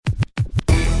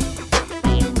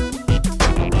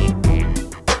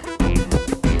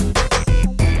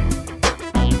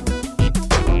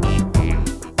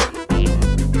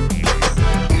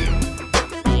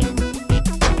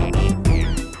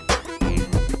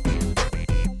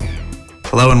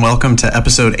Hello and welcome to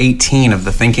episode 18 of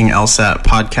the Thinking LSAT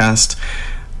podcast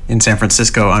in San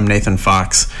Francisco. I'm Nathan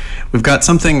Fox. We've got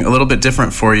something a little bit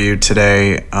different for you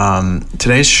today.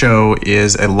 Today's show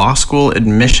is a law school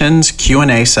admissions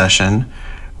Q&A session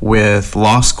with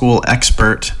law school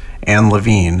expert Anne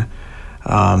Levine.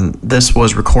 This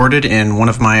was recorded in one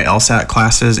of my LSAT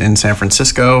classes in San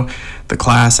Francisco. The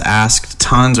class asked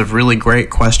tons of really great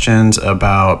questions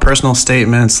about personal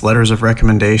statements, letters of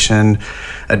recommendation,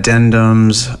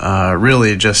 addendums,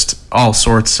 really just all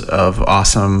sorts of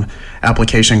awesome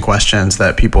application questions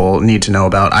that people need to know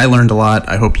about. I learned a lot.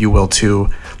 I hope you will too.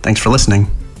 Thanks for listening.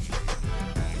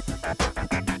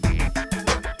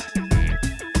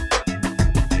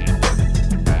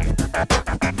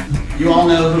 You all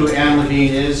know who Anne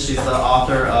Levine is. She's the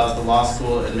author of The Law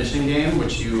School Admission Game,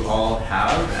 which you all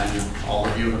have, and all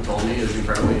of you have told me is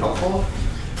incredibly helpful.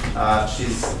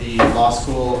 She's the law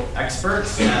school expert,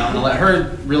 and I'm going to let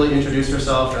her really introduce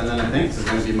herself, and then I think this is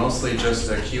going to be mostly just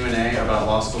a Q&A about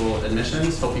law school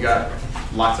admissions. Hope you got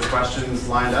lots of questions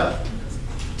lined up.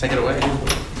 Take it away.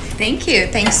 Thank you.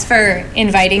 Thanks for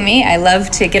inviting me. I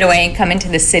love to get away and come into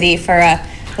the city for a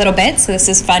little bit, so this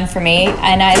is fun for me,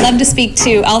 and I love to speak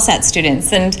to LSAT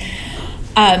students. And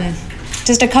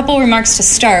just a couple remarks to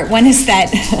start. One is that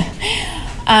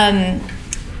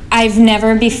I've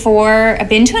never before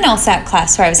been to an LSAT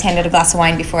class where I was handed a glass of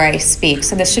wine before I speak,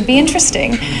 so this should be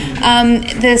interesting.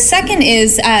 The second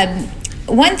is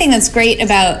one thing that's great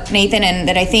about Nathan, and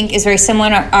that I think is very similar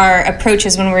to our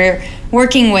approaches when we're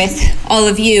working with all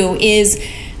of you, is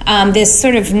this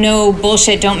sort of no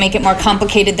bullshit, don't make it more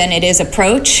complicated than it is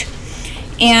approach.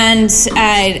 And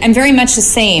I'm very much the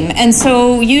same. And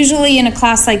so usually in a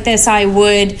class like this, I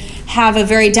would have a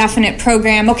very definite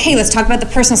program. Okay, let's talk about the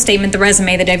personal statement, the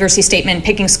resume, the diversity statement,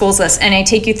 picking schools list, and I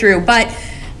take you through. But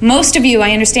most of you,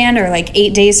 I understand, are like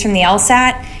 8 days from the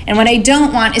LSAT. And what I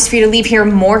don't want is for you to leave here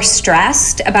more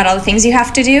stressed about all the things you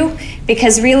have to do,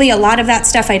 because really a lot of that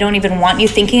stuff I don't even want you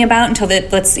thinking about until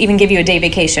let's even give you a day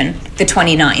vacation, the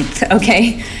 29th,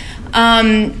 okay?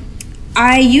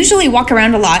 I usually walk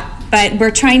around a lot, but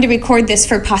we're trying to record this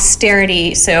for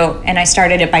posterity, and I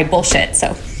started it by bullshit,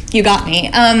 so you got me.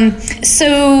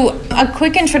 So a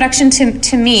quick introduction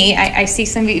to me. I see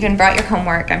some of you even brought your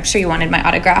homework. I'm sure you wanted my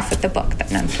autograph with the book,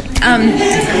 but no, I'm kidding.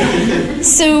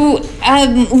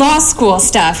 Law school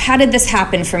stuff. How did this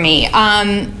happen for me?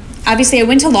 Obviously, I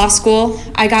went to law school.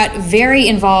 I got very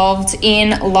involved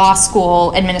in law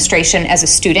school administration as a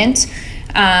student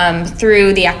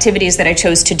through the activities that I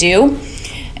chose to do.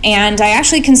 And I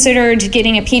actually considered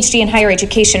getting a PhD in higher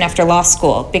education after law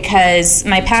school, because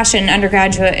my passion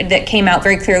undergraduate that came out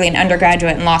very clearly in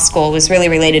undergraduate and law school was really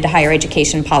related to higher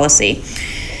education policy.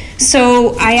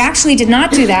 So I actually did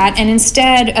not do that, and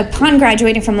instead, upon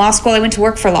graduating from law school, I went to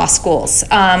work for law schools.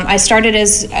 I started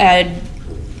as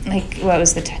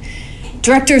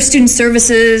Director of Student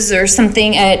Services or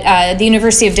something at the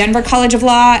University of Denver College of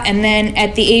Law, and then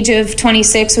at the age of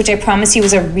 26, which I promise you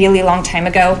was a really long time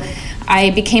ago,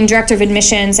 I became Director of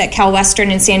Admissions at Cal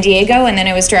Western in San Diego, and then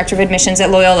I was Director of Admissions at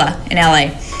Loyola in LA.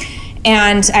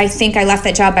 And I think I left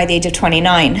that job by the age of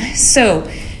 29. So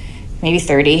maybe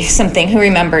 30, something, who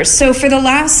remembers? So for the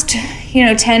last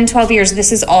 10, 12 years,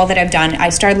 this is all that I've done. I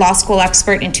started Law School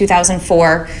Expert in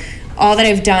 2004. All that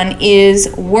I've done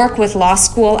is work with law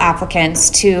school applicants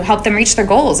to help them reach their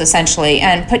goals, essentially,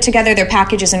 and put together their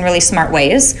packages in really smart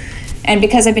ways. And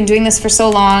because I've been doing this for so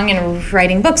long and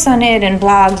writing books on it and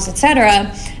blogs, etc., I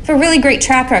have a really great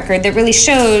track record that really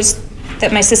shows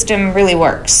that my system really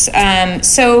works.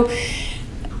 So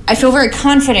I feel very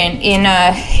confident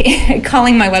in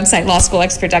calling my website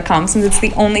lawschoolexpert.com, since it's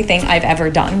the only thing I've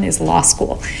ever done is law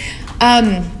school.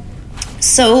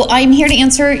 So I'm here to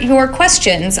answer your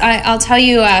questions. I'll tell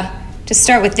you, to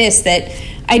start with this, that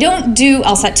I don't do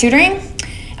LSAT tutoring.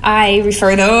 I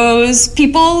refer those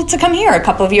people to come here. A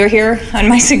couple of you are here on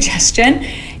my suggestion.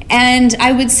 And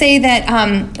I would say that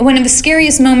one of the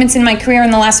scariest moments in my career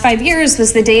in the last 5 years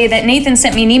was the day that Nathan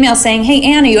sent me an email saying, "Hey,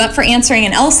 Anne, are you up for answering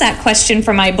an LSAT question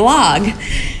for my blog?"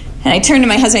 And I turned to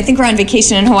my husband. I think we're on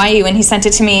vacation in Hawaii when he sent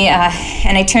it to me.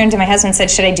 And I turned to my husband and said,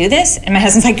 "Should I do this?" And my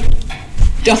husband's like,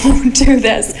 "Don't do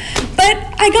this." But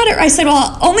I got it. I said,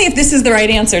 well, only if this is the right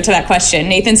answer to that question.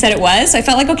 Nathan said it was. I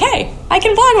felt like, okay, I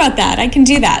can blog about that. I can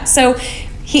do that. So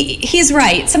he's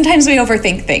right. Sometimes we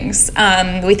overthink things.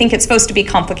 We think it's supposed to be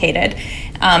complicated.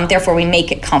 Therefore, we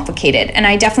make it complicated. And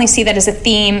I definitely see that as a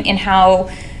theme in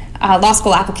how law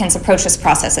school applicants approach this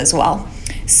process as well.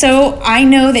 So I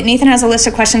know that Nathan has a list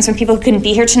of questions from people who couldn't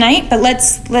be here tonight, but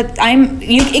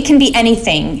it can be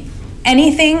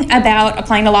anything about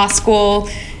applying to law school,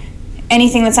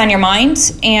 anything that's on your mind,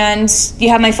 and you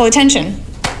have my full attention.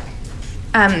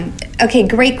 Okay,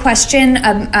 great question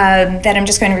that I'm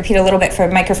just going to repeat a little bit for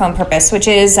microphone purpose, which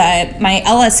is my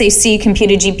LSAC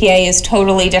computed GPA is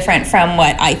totally different from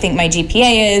what I think my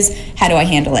GPA is. How do I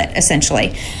handle it,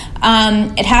 essentially?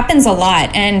 It happens a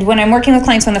lot, and when I'm working with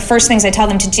clients, one of the first things I tell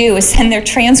them to do is send their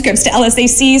transcripts to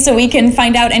LSAC so we can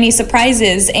find out any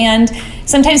surprises. And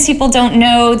sometimes people don't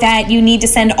know that you need to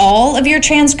send all of your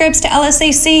transcripts to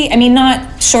LSAC. I mean,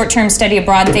 not short-term study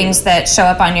abroad things that show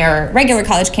up on your regular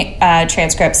college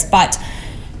transcripts, but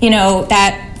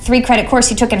that 3-credit course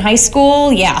you took in high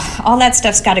school, all that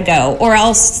stuff's got to go, or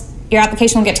else your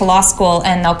application will get to law school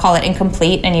and they'll call it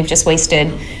incomplete and you've just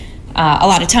wasted a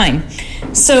lot of time.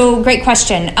 So, great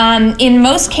question. In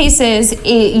most cases,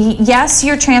 yes,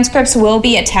 your transcripts will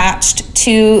be attached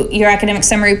to your academic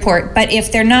summary report, but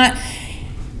if they're not,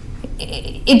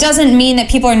 it doesn't mean that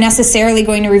people are necessarily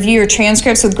going to review your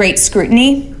transcripts with great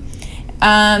scrutiny.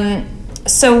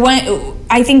 So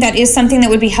I think that is something that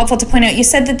would be helpful to point out. You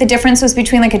said that the difference was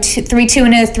between like a 3.2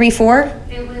 and a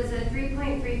 3.4? It was a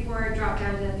 3.34 dropped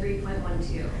down to a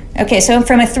 3.12. Okay, so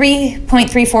from a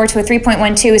 3.34 to a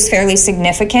 3.12 is fairly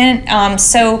significant.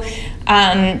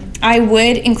 I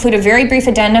would include a very brief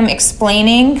addendum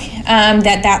explaining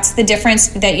that that's the difference,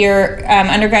 that your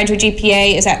undergraduate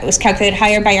GPA was calculated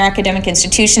higher by your academic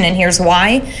institution, and here's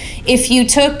why. If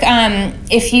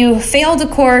you failed a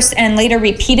course and later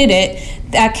repeated it,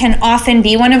 that can often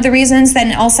be one of the reasons that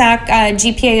an LSAC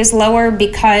GPA is lower,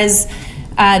 because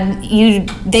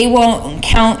they won't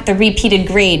count the repeated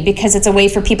grade, because it's a way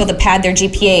for people to pad their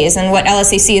GPAs. And what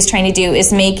LSAC is trying to do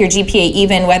is make your GPA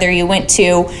even whether you went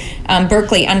to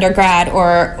Berkeley undergrad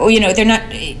or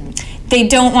they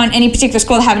don't want any particular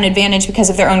school to have an advantage because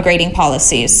of their own grading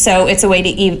policies. So it's a way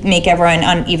to make everyone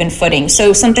on even footing.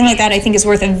 So something like that I think is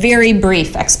worth a very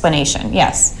brief explanation.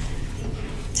 Yes.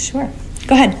 Sure.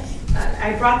 Go ahead.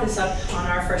 I brought this up on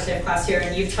our first day of class here,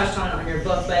 and you've touched on it on your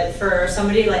book, but for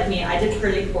somebody like me, I did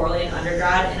pretty poorly in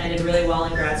undergrad, and I did really well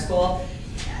in grad school.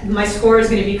 My score is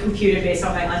going to be computed based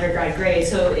on my undergrad grade,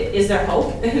 so is there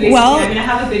hope? Well, I mean, I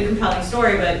have a good, compelling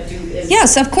story, but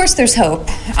yes, of course there's hope.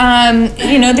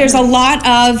 There's a lot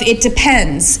of it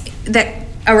depends that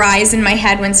arise in my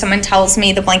head when someone tells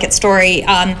me the blanket story.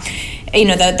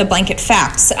 The blanket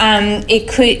facts. It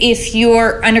could, if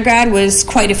your undergrad was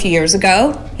quite a few years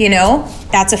ago,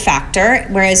 that's a factor,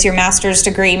 whereas your master's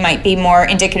degree might be more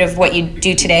indicative of what you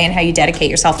do today and how you dedicate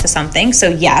yourself to something. So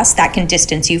yes, that can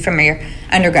distance you from your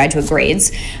undergraduate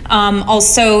grades.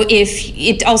 Also,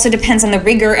 it also depends on the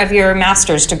rigor of your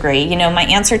master's degree. My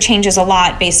answer changes a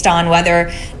lot based on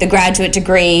whether the graduate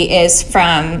degree is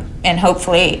from, and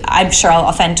hopefully, I'm sure I'll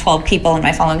offend 12 people in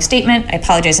my following statement. I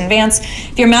apologize in advance.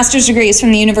 If your master's degree is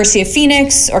from the University of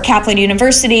Phoenix or Kaplan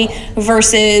University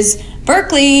versus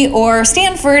Berkeley or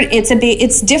Stanford,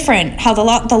 it's different. How the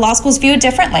law schools view it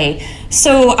differently.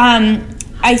 So, How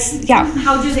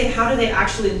do they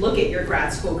actually look at your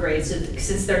grad school grades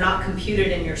since they're not computed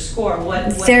in your score?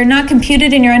 They're not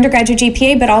computed in your undergraduate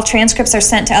GPA, but all transcripts are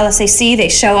sent to LSAC. They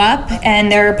show up,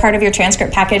 and they're part of your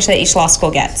transcript package that each law school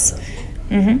gets.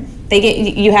 Mm-hmm.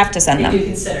 You have to send them. They do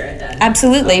consider it then?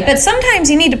 Absolutely, okay. But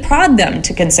sometimes you need to prod them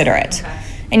to consider it. Okay.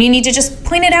 And you need to just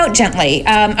point it out gently.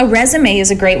 A resume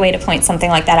is a great way to point something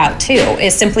like that out too.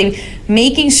 Is simply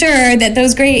making sure that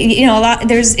those grades.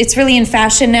 It's really in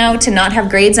fashion now to not have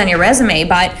grades on your resume,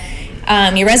 but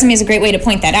your resume is a great way to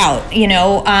point that out.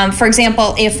 For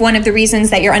example, if one of the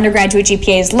reasons that your undergraduate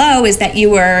GPA is low is that you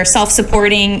were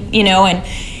self-supporting, and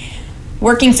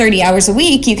working 30 hours a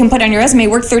week, you can put on your resume,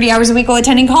 work 30 hours a week while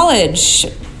attending college.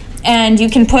 And you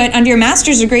can put under your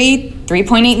master's degree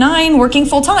 3.89 working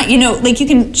full time. You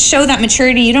can show that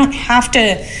maturity. You don't have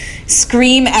to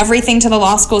scream everything to the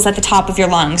law schools at the top of your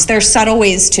lungs. There are subtle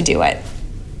ways to do it.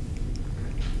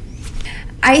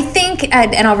 I think,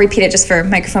 and I'll repeat it just for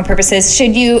microphone purposes,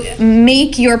 should you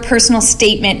make your personal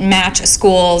statement match a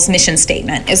school's mission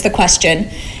statement is the question.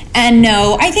 And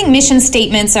no, I think mission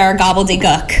statements are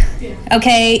gobbledygook.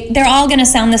 Okay? They're all going to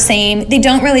sound the same. They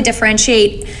don't really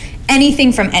differentiate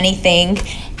anything from anything,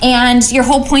 and your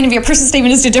whole point of your personal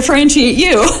statement is to differentiate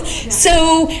you. Yeah.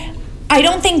 So I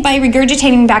don't think by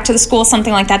regurgitating back to the school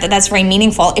something like that's very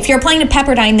meaningful. If you're applying to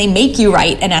Pepperdine, they make you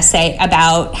write an essay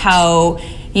about how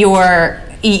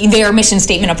their mission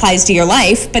statement applies to your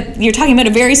life, but you're talking about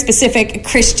a very specific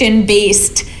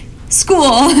Christian-based school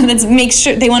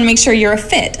that they want to make sure you're a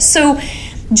fit. So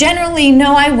generally,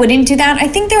 no, I wouldn't do that. I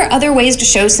think there are other ways to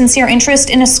show sincere interest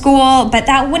in a school, but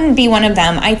that wouldn't be one of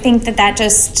them. I think that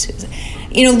just,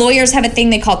 lawyers have a thing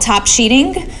they call top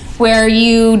sheeting, where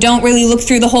you don't really look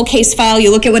through the whole case file.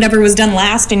 You look at whatever was done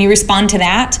last and you respond to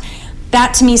that.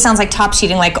 That to me sounds like top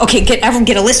sheeting, like, okay, get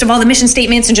a list of all the mission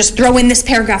statements and just throw in this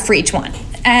paragraph for each one.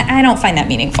 I don't find that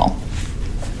meaningful.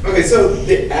 Okay, so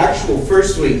the actual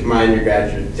first week of my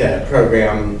undergraduate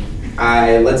program,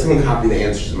 I let someone copy the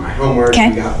answers to my homework.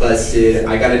 Okay. We got busted.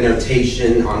 I got a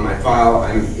notation on my file.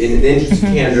 I'm in the interest of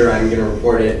candor, I'm going to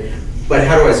report it. But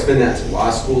how do I spend that to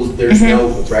law schools? There's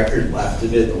no record left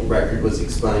of it. The record was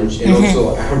expunged. And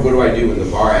also, what do I do when the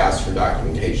bar asks for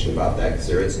documentation about that? Because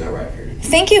there is no record.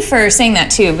 Thank you for saying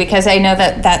that too, because I know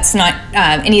that that's not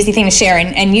an easy thing to share,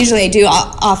 and usually I do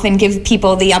often give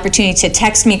people the opportunity to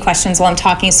text me questions while I'm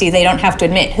talking so they don't have to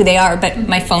admit who they are, but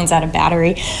my phone's out of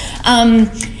battery.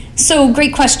 So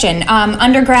great question.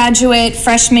 Undergraduate,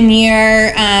 freshman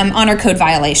year, honor code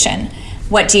violation.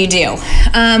 What do you do?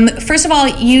 First of all,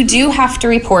 you do have to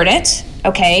report it,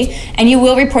 okay? And you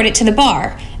will report it to the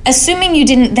bar. Assuming you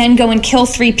didn't then go and kill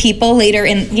 3 people later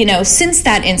in, since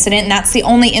that incident, and that's the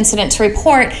only incident to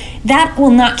report, that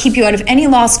will not keep you out of any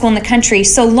law school in the country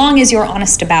so long as you're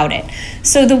honest about it.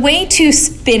 So the way to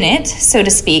spin it, so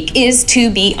to speak, is to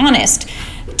be honest.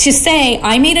 To say,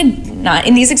 not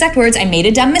in these exact words, I made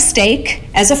a dumb mistake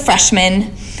as a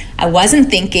freshman, I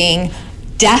wasn't thinking,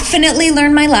 definitely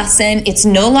learned my lesson, it's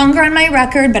no longer on my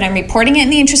record, but I'm reporting it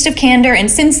in the interest of candor, and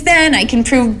since then I can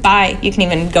prove you can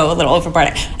even go a little overboard,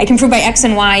 I can prove by X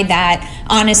and Y that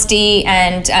honesty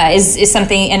and is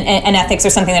something, and ethics are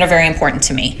something that are very important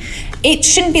to me. It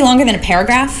shouldn't be longer than a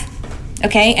paragraph,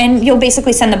 okay, and you'll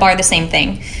basically send the bar the same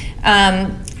thing.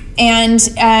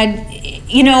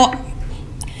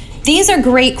 These are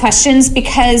great questions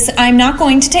because I'm not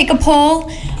going to take a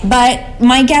poll, but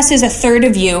my guess is a third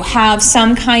of you have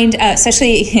some kind,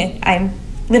 especially I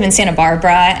live in Santa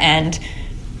Barbara, and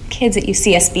kids at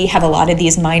UCSB have a lot of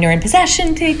these minor in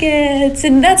possession tickets,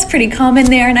 and that's pretty common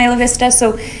there in Isla Vista.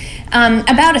 So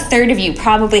about a third of you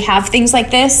probably have things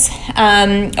like this,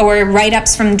 or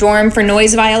write-ups from dorm for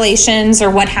noise violations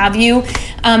or what have you.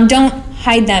 Don't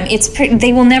hide them.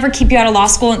 They will never keep you out of law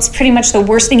school. It's pretty much the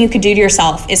worst thing you could do to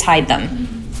yourself is hide them.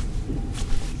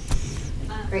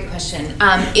 Great question.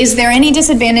 Is there any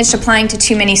disadvantage to applying to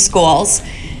too many schools?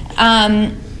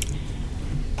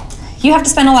 You have to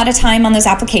spend a lot of time on those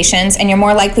applications, and you're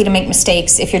more likely to make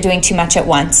mistakes if you're doing too much at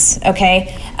once,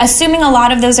 okay? Assuming a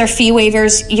lot of those are fee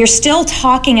waivers, you're still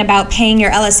talking about paying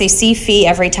your LSAC fee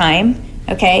every time,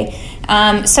 okay?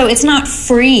 So it's not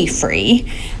free.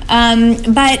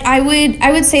 But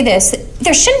I would say this,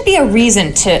 there shouldn't be a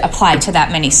reason to apply to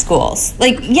that many schools.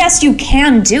 Like, yes, you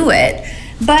can do it,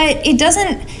 but it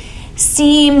doesn't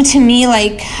seem to me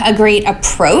like a great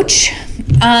approach.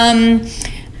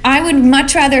 I would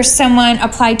much rather someone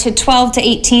apply to 12 to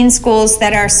 18 schools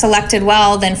that are selected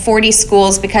well than 40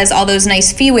 schools because all those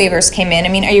nice fee waivers came in. I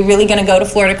mean, are you really going to go to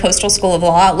Florida Coastal School of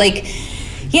Law? Like,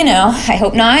 I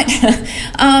hope not.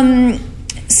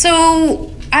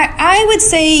 So I would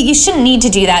say you shouldn't need to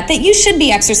do that you should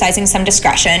be exercising some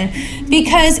discretion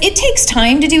because it takes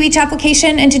time to do each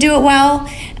application and to do it well.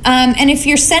 And if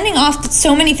you're sending off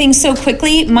so many things so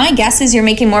quickly, my guess is you're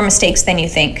making more mistakes than you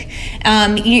think.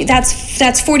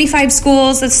 That's 45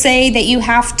 schools, let's say, that you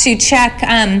have to check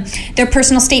their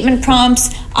personal statement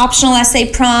prompts, optional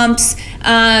essay prompts,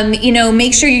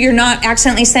 make sure you're not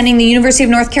accidentally sending the University of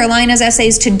North Carolina's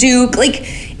essays to Duke.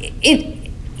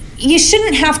 You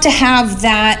shouldn't have to have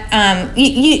that.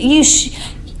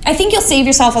 I think you'll save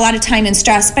yourself a lot of time and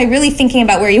stress by really thinking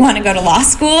about where you want to go to law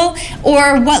school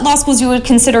or what law schools you would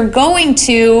consider going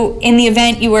to in the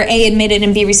event you were A, admitted,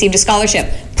 and B, received a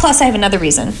scholarship. Plus, I have another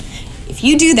reason. If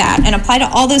you do that and apply to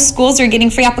all those schools that are getting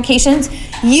free applications,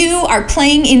 you are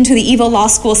playing into the evil law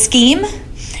school scheme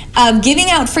of giving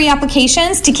out free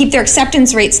applications to keep their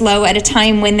acceptance rates low at a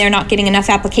time when they're not getting enough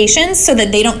applications so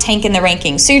that they don't tank in the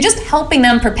rankings. So you're just helping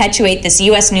them perpetuate this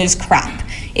U.S. News crap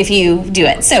if you do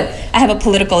it. So I have a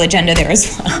political agenda there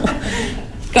as well.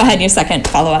 Go ahead, your second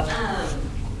follow-up.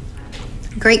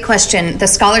 Great question, the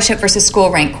scholarship versus school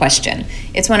rank question.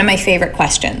 It's one of my favorite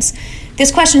questions.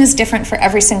 This question is different for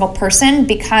every single person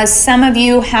because some of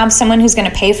you have someone who's going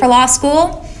to pay for law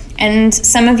school, and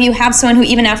some of you have someone who,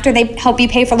 even after they help you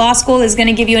pay for law school, is going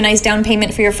to give you a nice down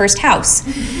payment for your first house.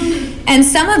 And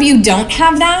some of you don't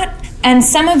have that, and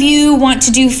some of you want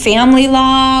to do family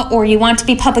law, or you want to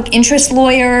be public interest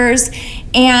lawyers.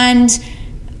 And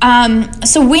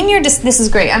so when you're just, this is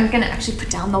great. I'm going to actually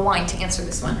put down the wine to answer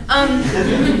this one.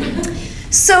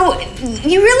 So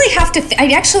you really have to,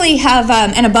 I actually have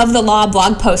an Above the Law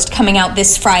blog post coming out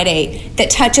this Friday that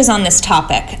touches on this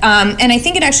topic. And I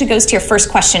think it actually goes to your first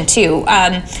question too.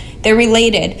 They're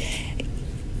related.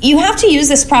 You have to use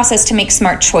this process to make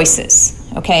smart choices,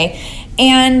 okay?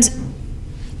 And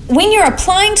when you're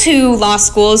applying to law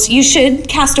schools, you should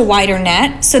cast a wider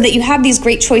net so that you have these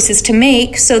great choices to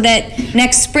make, so that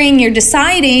next spring you're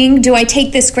deciding, do I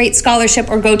take this great scholarship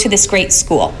or go to this great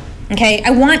school? Okay,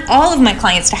 I want all of my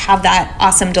clients to have that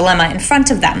awesome dilemma in front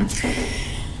of them.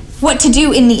 What to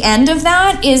do in the end of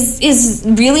that is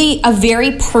really a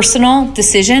very personal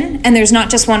decision, and there's not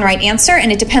just one right answer, and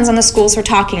it depends on the schools we're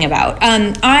talking about.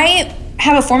 I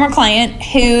have a former client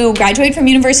who graduated from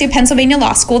University of Pennsylvania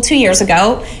Law School 2 years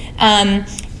ago, and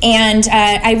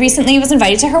I recently was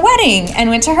invited to her wedding and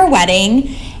went to her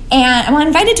wedding. And I'm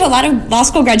invited to a lot of law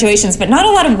school graduations, but not a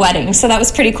lot of weddings, so that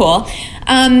was pretty cool.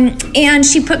 And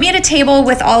she put me at a table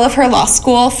with all of her law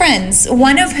school friends,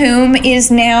 one of whom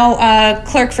is now a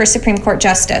clerk for a Supreme Court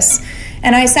justice.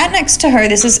 And I sat next to her.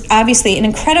 This is obviously an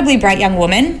incredibly bright young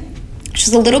woman.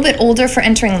 She's a little bit older for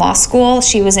entering law school.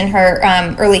 She was in her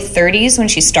early 30s when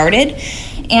she started.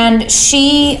 And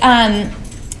she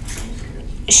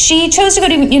chose to go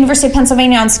to University of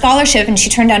Pennsylvania on scholarship, and she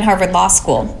turned down Harvard Law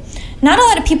School. Not a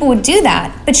lot of people would do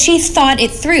that, but she thought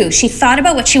it through. She thought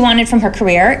about what she wanted from her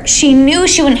career. She knew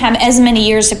she wouldn't have as many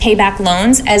years to pay back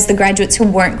loans as the graduates who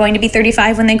weren't going to be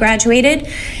 35 when they graduated.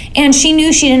 And she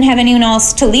knew she didn't have anyone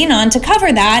else to lean on to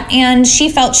cover that, and she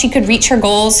felt she could reach her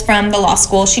goals from the law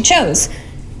school she chose.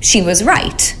 She was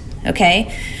right,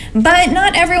 okay? But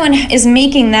not everyone is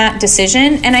making that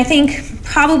decision, and I think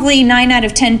probably 9 out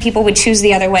of 10 people would choose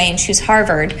the other way and choose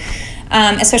Harvard.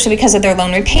 Especially because of their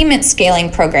loan repayment scaling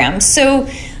programs. So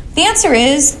the answer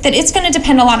is that it's going to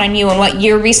depend a lot on you and what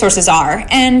your resources are.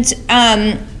 And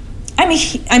I'm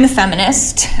a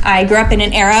feminist. I grew up in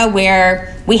an era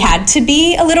where we had to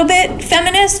be a little bit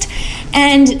feminist.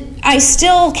 And I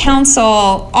still counsel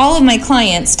all of my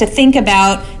clients to think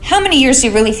about how many years do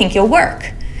you really think you'll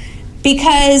work?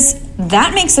 Because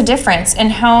that makes a difference in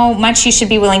how much you should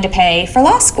be willing to pay for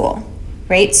law school,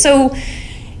 right? So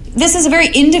this is a very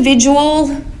individual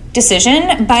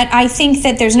decision, but I think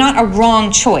that there's not a wrong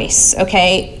choice,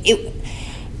 okay?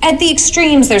 At the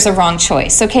extremes, there's a wrong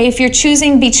choice, okay? If you're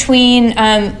choosing between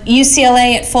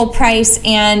UCLA at full price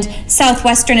and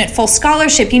Southwestern at full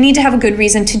scholarship, you need to have a good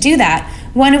reason to do that.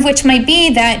 One of which might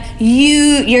be that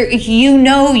you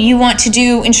know you want to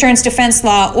do insurance defense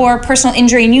law or personal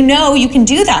injury, and you know you can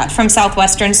do that from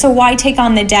Southwestern, so why take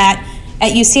on the debt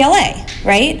at UCLA,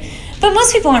 right? But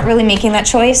most people aren't really making that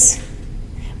choice.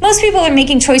 Most people are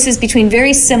making choices between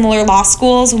very similar law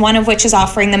schools, one of which is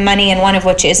offering them money and one of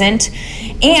which isn't.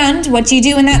 And what do you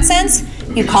do in that sense?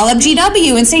 You call up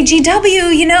GW and say,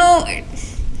 GW, you know,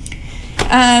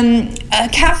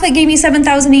 Catholic gave me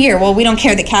 $7,000 a year. Well, we don't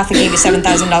care that Catholic gave you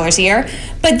 $7,000 a year,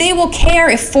 but they will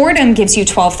care if Fordham gives you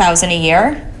 $12,000 a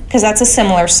year, because that's a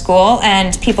similar school,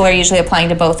 and people are usually applying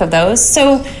to both of those.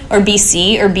 So, or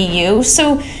BC or BU.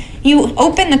 So you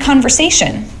open the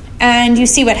conversation and you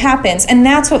see what happens. And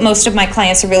that's what most of my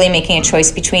clients are really making a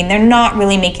choice between. They're not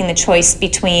really making the choice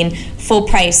between full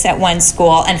price at one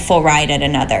school and full ride at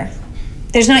another.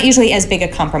 There's not usually as big a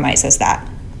compromise as that.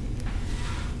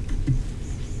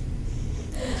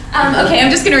 Okay,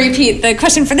 I'm just going to repeat the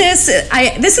question for this.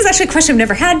 This is actually a question I've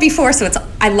never had before, so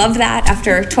I love that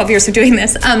after 12 years of doing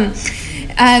this.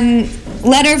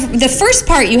 The first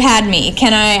part you had me,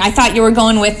 I thought you were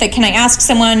going with that, can I ask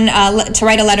someone to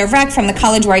write a letter of rec from the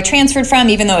college where I transferred from,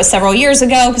 even though it was several years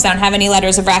ago, because I don't have any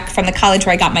letters of rec from the college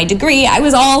where I got my degree. I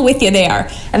was all with you there.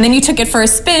 And then you took it for a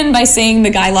spin by saying the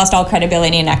guy lost all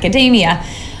credibility in academia.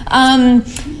 I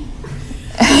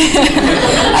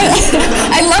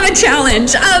love a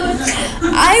challenge.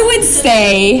 I would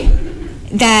say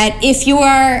that if you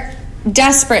are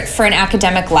desperate for an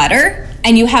academic letter,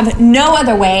 and you have no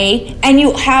other way, and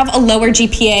you have a lower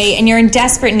GPA, and you're in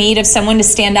desperate need of someone to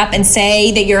stand up and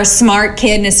say that you're a smart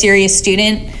kid and a serious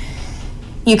student,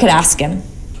 you could ask him,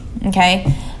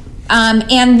 okay?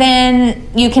 And then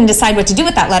you can decide what to do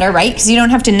with that letter, right? Because you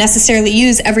don't have to necessarily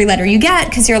use every letter you get,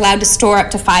 because you're allowed to store up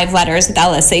to 5 letters with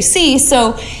LSAC.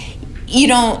 So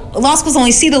law schools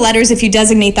only see the letters if you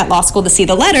designate that law school to see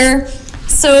the letter.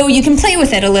 So you can play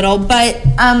with it a little, but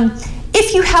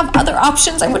if you have other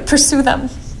options, I would pursue them.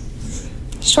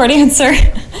 Short answer.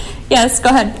 Yes, go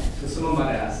ahead. Someone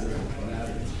might ask.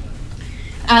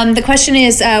 The question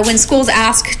is, when schools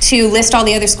ask to list all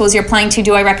the other schools you're applying to,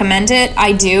 do I recommend it?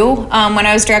 I do. When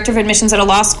I was director of admissions at a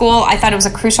law school, I thought it was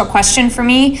a crucial question for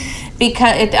me,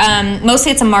 because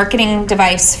mostly it's a marketing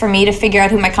device for me to figure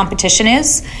out who my competition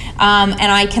is.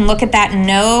 And I can look at that and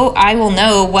I will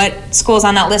know what schools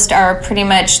on that list are pretty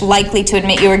much likely to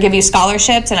admit you or give you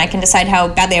scholarships, and I can decide how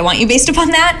badly I want you based upon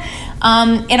that.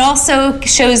 It also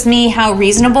shows me how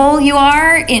reasonable you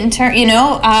are if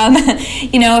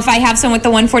I have someone with the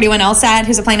 141 LSAT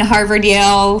who's applying to Harvard,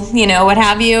 Yale, what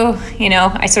have you,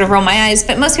 I sort of roll my eyes,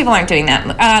 but most people aren't doing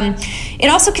that. It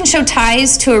also can show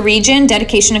ties to a region,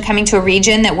 dedication to coming to a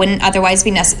region that wouldn't otherwise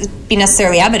be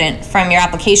necessarily evident from your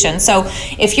application. So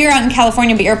if you're out in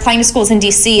California, but you're applying to schools in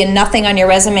DC and nothing on your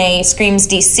resume screams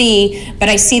DC, but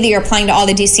I see that you're applying to all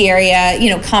the DC area,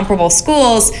 comparable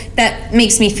schools, that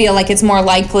makes me feel like it's more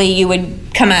likely you would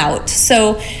come out.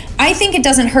 So I think it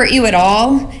doesn't hurt you at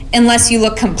all unless you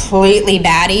look completely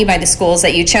batty by the schools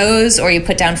that you chose or you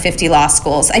put down 50 law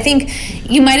schools. I think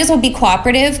you might as well be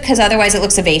cooperative because otherwise it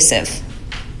looks evasive.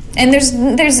 And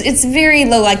it's very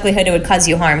low likelihood it would cause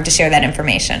you harm to share that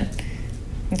information.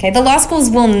 Okay, the law schools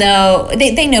will know,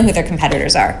 they know who their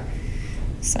competitors are.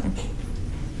 So.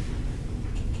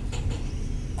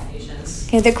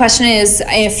 Okay, the question is,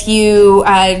 if you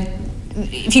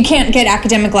can't get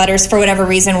academic letters for whatever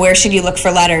reason, where should you look for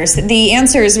letters? The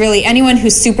answer is really anyone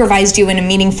who's supervised you in a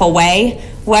meaningful way,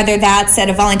 whether that's at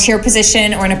a volunteer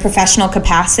position or in a professional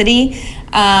capacity,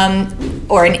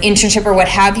 or an internship or what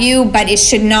have you, but it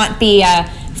should not be a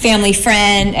family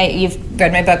friend. You've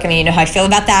read my book, you know how I feel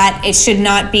about that. It should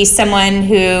not be someone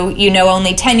who you know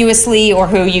only tenuously or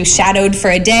who you shadowed for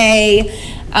a day.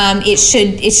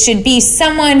 It should be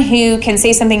someone who can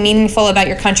say something meaningful about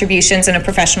your contributions in a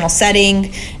professional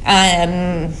setting.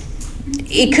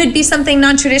 It could be something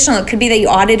non-traditional. It could be that you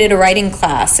audited a writing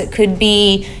class. It could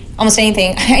be almost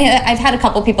anything. I've had a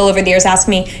couple people over the years ask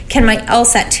me, can my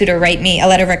LSAT tutor write me a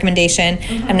letter of recommendation?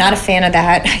 Mm-hmm. I'm not a fan of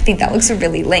that. I think that looks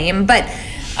really lame. But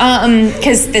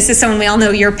because this is someone we all know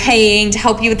you're paying to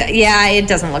help you with that. Yeah, it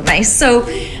doesn't look nice. So,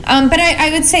 but I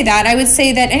would say that. I would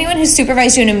say that anyone who's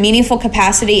supervised you in a meaningful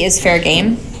capacity is fair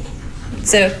game.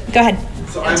 So go ahead.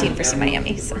 So I'm University of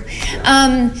Miami. So.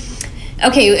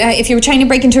 Okay, if you're trying to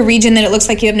break into a region that it looks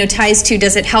like you have no ties to,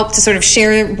 does it help to sort of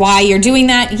share why you're doing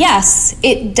that? Yes,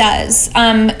 it does.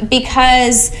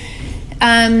 Because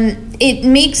it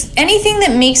makes anything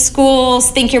that makes schools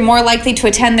think you're more likely to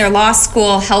attend their law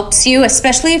school helps you,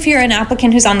 especially if you're an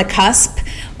applicant who's on the cusp,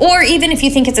 or even if you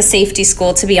think it's a safety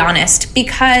school, to be honest,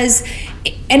 because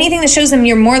anything that shows them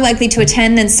you're more likely to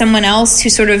attend than someone else who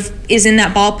sort of is in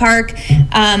that ballpark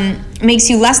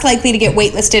makes you less likely to get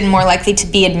waitlisted and more likely to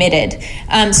be admitted.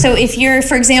 So if you're,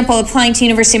 for example, applying to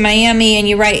University of Miami and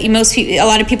you write, a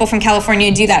lot of people from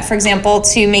California do that, for example,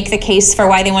 to make the case for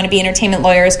why they want to be entertainment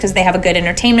lawyers because they have a good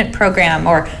entertainment program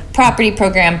or property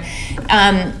program.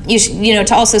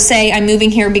 To also say, I'm moving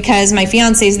here because my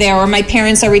fiance's there, or my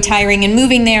parents are retiring and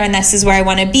moving there and this is where I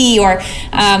want to be, or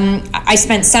I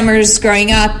spent summers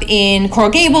growing up in Coral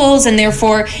Gables and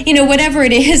therefore, whatever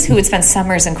it is, who would spend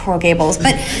summers in Coral Gables.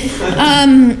 But,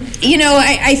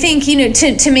 I think,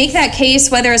 to make that case,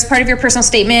 whether as part of your personal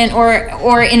statement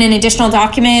or in an additional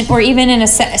document or even in a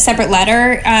separate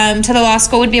letter to the law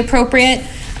school would be appropriate.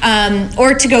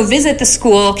 Or to go visit the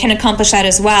school can accomplish that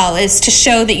as well, is to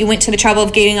show that you went to the trouble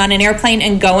of getting on an airplane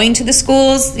and going to the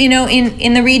schools,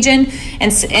 in the region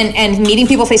and meeting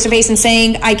people face to face and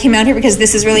saying, I came out here because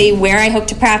this is really where I hope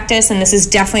to practice and this is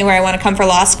definitely where I want to come for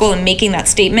law school, and making that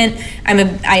statement.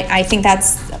 I think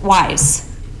that's wise.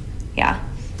 Yeah.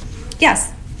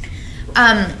 Yes.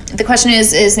 The question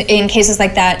is in cases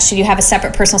like that, should you have a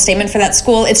separate personal statement for that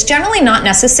school? It's generally not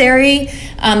necessary,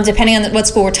 depending on what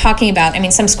school we're talking about.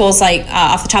 Some schools, like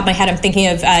off the top of my head, I'm thinking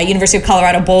of University of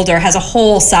Colorado Boulder has a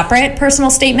whole separate personal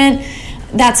statement.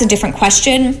 That's a different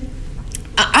question.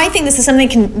 I think this is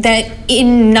something that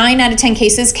in 9 out of 10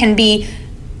 cases can be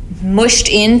mushed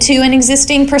into an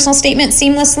existing personal statement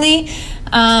seamlessly.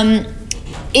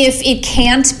 If it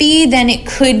can't be, then it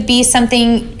could be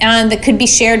something that could be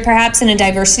shared perhaps in a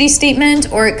diversity statement,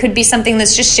 or it could be something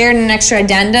that's just shared in an extra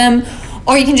addendum,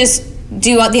 or you can just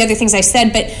do all the other things I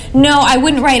said. But no, I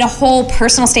wouldn't write a whole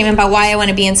personal statement about why I want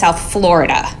to be in South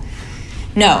Florida.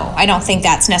 No, I don't think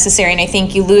that's necessary, and I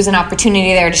think you lose an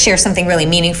opportunity there to share something really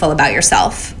meaningful about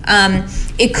yourself.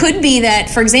 It could be that,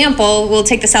 for example, we'll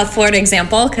take the South Florida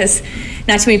example because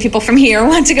not too many people from here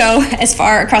want to go as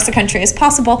far across the country as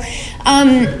possible.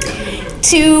 I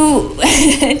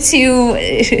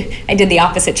did the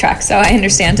opposite track, so I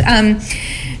understand.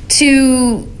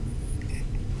 To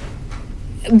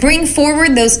bring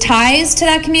forward those ties to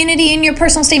that community in your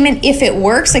personal statement if it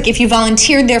works, like if you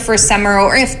volunteered there for a summer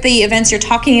or if the events you're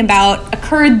talking about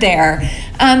occurred there.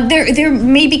 There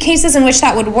may be cases in which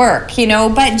that would work,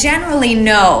 but generally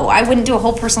no. I wouldn't do a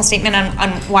whole personal statement on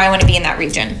why I want to be in that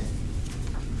region.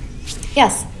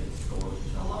 Yes?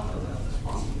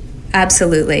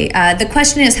 Absolutely. The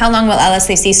question is, how long will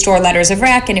LSAC store letters of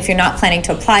rec? And if you're not planning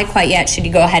to apply quite yet, should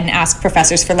you go ahead and ask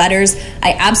professors for letters?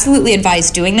 I absolutely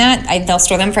advise doing that. They'll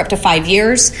store them for up to 5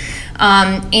 years.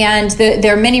 And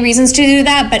there are many reasons to do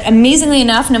that, but amazingly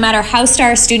enough, no matter how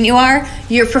star a student you are,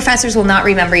 your professors will not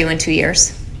remember you in 2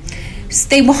 years.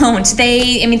 They won't.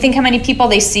 Think how many people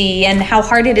they see and how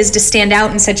hard it is to stand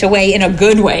out in such a way, in a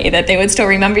good way, that they would still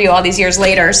remember you all these years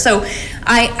later. So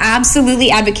I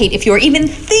absolutely advocate, if you're even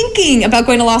thinking about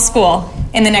going to law school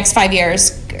in the next 5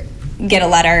 years,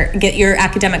 get your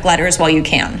academic letters while you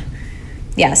can.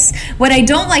 Yes. What I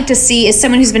don't like to see is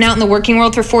someone who's been out in the working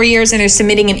world for 4 years and they're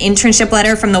submitting an internship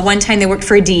letter from the one time they worked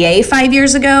for a DA 5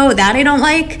 years ago. That I don't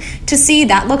like to see.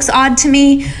 That looks odd to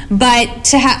me. But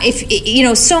to have,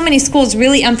 so many schools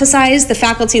really emphasize the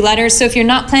faculty letters. So if you're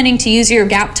not planning to use your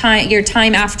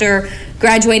time after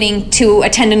graduating to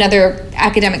attend another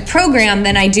academic program,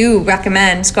 then I do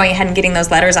recommend going ahead and getting those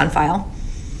letters on file.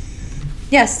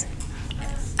 Yes.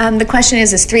 The question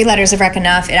is 3 letters of rec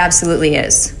enough? It absolutely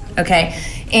is. Okay,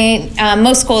 and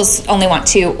most schools only want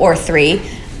 2 or 3.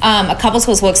 A couple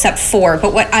schools will accept 4,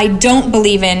 but what I don't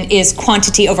believe in is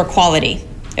quantity over quality.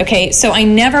 Okay, so I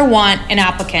never want an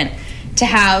applicant to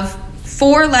have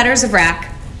 4 letters of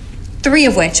rec, 3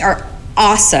 of which are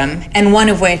awesome, and 1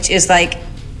 of which is like,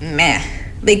 meh.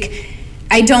 Like,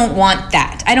 I don't want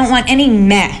that. I don't want any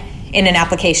meh in an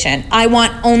application. I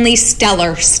want only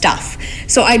stellar stuff.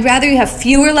 So I'd rather you have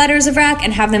fewer letters of rec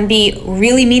and have them be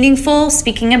really meaningful,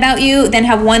 speaking about you, than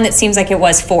have one that seems like it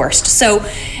was forced. So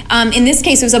in this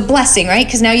case, it was a blessing, right?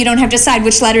 Because now you don't have to decide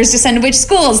which letters to send to which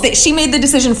schools. That she made the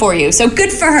decision for you. So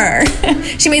good for her.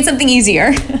 She made something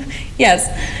easier. Yes?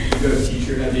 You go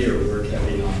teacher heavy or work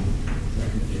heavy on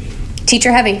recommendation?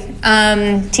 Teacher heavy.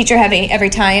 Teacher heavy every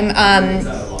time.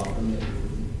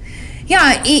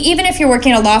 Yeah, even if you're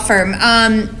working at a law firm,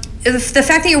 the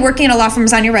fact that you're working at a law firm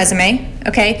is on your resume,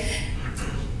 okay?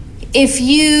 If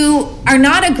you are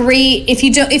not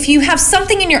if you have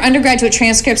something in your undergraduate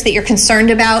transcripts that you're concerned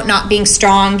about not being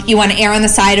strong, you want to err on the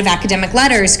side of academic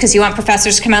letters because you want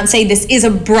professors to come out and say this is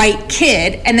a bright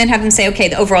kid, and then have them say, okay,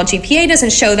 the overall GPA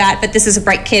doesn't show that, but this is a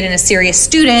bright kid and a serious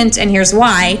student, and here's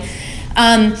why.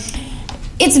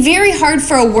 It's very hard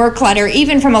for a work letter,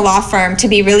 even from a law firm, to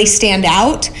be really stand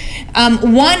out.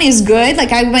 1 is good,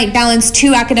 like I might balance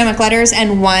 2 academic letters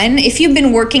and 1. If you've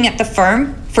been working at the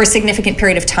firm for a significant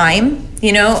period of time,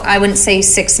 I wouldn't say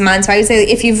 6 months, I would say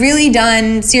if you've really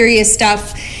done serious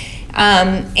stuff,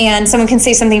 and someone can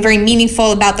say something very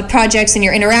meaningful about the projects and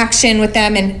your interaction with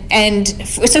them, and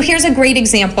so here's a great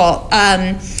example.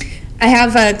 I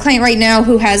have a client right now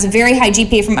who has a very high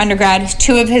GPA from undergrad,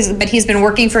 but he's been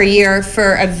working for a year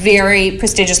for a very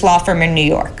prestigious law firm in New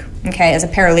York, okay, as a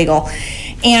paralegal.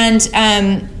 And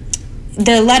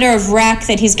the letter of rec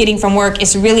that he's getting from work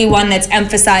is really one that's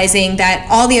emphasizing that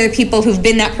all the other people who've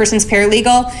been that person's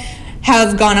paralegal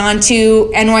have gone on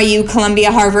to NYU,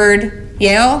 Columbia, Harvard,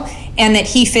 Yale, and that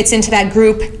he fits into that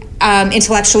group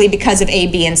intellectually because of A,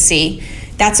 B, and C.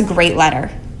 That's a great letter,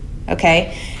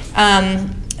 okay?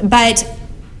 But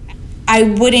I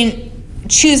wouldn't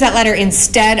choose that letter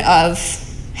instead of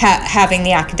having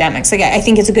the academics. Like, I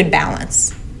think it's a good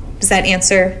balance. Does that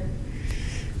answer?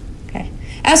 Okay.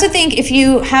 I also think if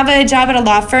you have a job at a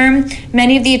law firm,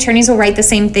 many of the attorneys will write the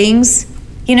same things,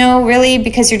 really,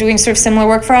 because you're doing sort of similar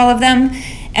work for all of them.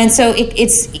 And so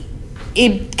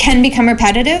it can become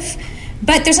repetitive.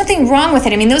 But there's nothing wrong with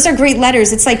it. I mean, those are great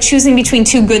letters. It's like choosing between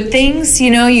 2 good things.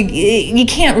 You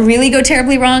can't really go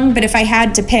terribly wrong, but if I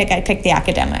had to pick, I'd pick the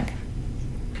academic.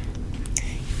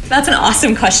 That's an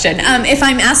awesome question. If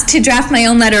I'm asked to draft my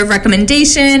own letter of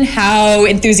recommendation, how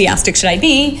enthusiastic should I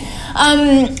be?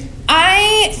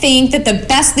 I think that the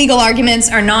best legal arguments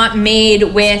are not made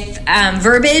with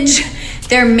verbiage.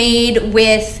 They're made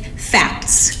with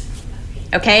facts.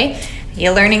 Okay?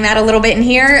 You're learning that a little bit in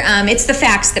here. It's the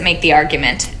facts that make the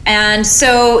argument. And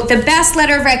so the best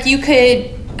letter of rec you could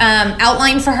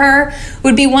outline for her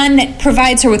would be one that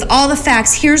provides her with all the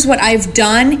facts. Here's what I've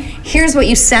done. Here's what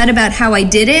you said about how I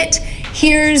did it.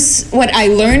 Here's what I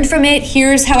learned from it.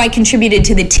 Here's how I contributed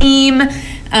to the team.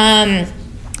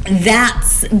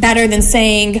 That's better than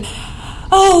saying,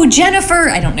 oh, Jennifer,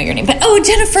 I don't know your name, but oh,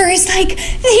 Jennifer is like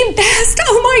the best.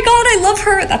 Oh my God, I love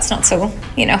her. That's not so,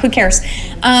 who cares?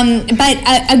 But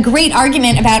a great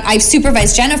argument about I've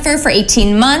supervised Jennifer for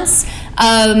 18 months.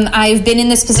 I've been in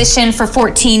this position for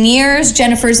 14 years.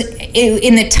 Jennifer's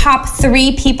in the top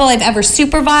 3 people I've ever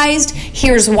supervised.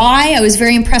 Here's why. I was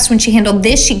very impressed when she handled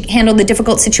this. She handled the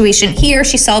difficult situation here.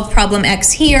 She solved problem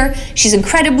X here. She's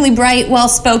incredibly bright,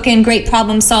 well-spoken, great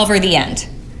problem solver, the end.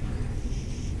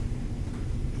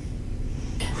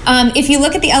 If you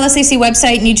look at the LSAC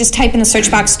website and you just type in the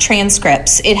search box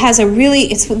transcripts,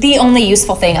 it's the only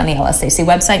useful thing on the LSAC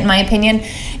website, in my opinion,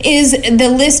 is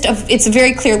it's a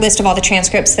very clear list of all the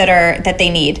transcripts that they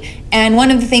need. And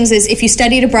one of the things is if you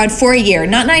studied abroad for a year,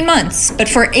 not 9 months, but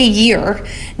for a year,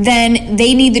 then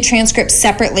they need the transcripts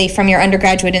separately from your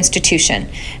undergraduate institution.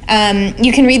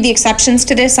 You can read the exceptions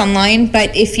to this online,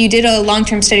 but if you did a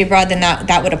long-term study abroad, then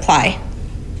that would apply.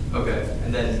 Okay,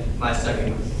 and then my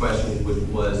second question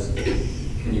was,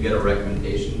 can you get a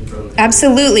recommendation from?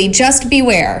 Absolutely, just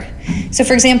beware. So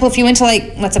for example, if you went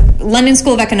to London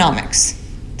School of Economics,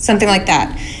 something like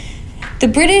that, the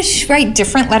British write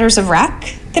different letters of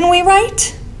rec than we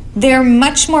write. They're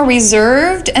much more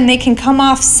reserved and they can come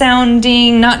off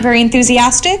sounding not very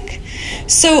enthusiastic.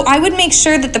 So I would make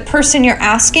sure that the person you're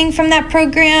asking from that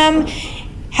program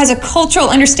has a cultural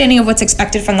understanding of what's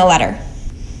expected from the letter.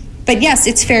 But yes,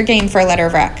 it's fair game for a letter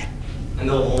of rec. And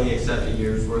they'll only accept a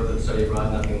year's worth of study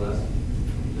abroad, nothing less?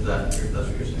 That's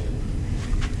what you're saying?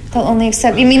 They'll only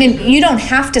accept, you don't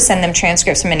have to send them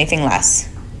transcripts from anything less.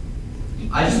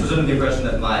 I just was under the impression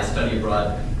that my study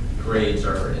abroad grades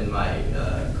are in my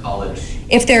college.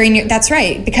 If they're that's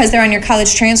right, because they're on your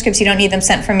college transcripts, you don't need them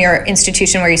sent from your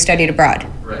institution where you studied abroad.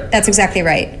 Right. That's exactly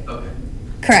right. Okay.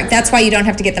 Correct, that's why you don't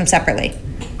have to get them separately.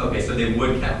 Okay, so they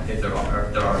would count if they're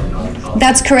already on the college.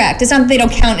 That's correct. It's not that they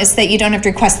don't count, it's that you don't have to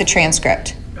request the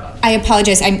transcript. Got it. I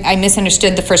apologize, I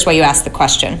misunderstood the first way you asked the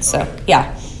question, so Okay.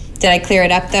 yeah. Did I clear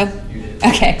it up though? You did.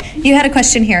 Okay, you had a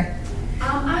question here.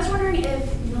 I was wondering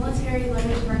if military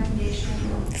letters of recommendation.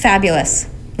 Fabulous.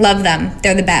 Love them.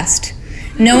 They're the best.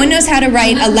 No one knows how to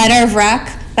write a letter of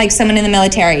rec like someone in the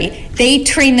military. They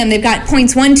train them. They've got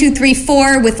points 1, 2, 3,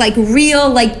 4 with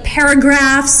real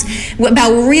paragraphs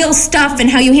about real stuff and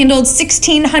how you handled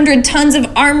 1,600 tons of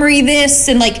armory this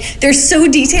and they're so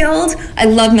detailed. I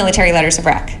love military letters of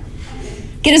rec.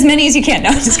 Get as many as you can. No,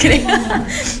 I'm just kidding.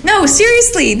 No,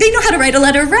 seriously. They know how to write a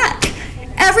letter of rec.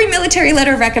 Every military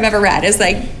letter of rec I've ever read is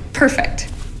perfect.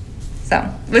 So,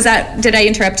 did I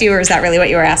interrupt you or is that really what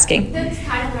you were asking? That's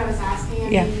kind of what I was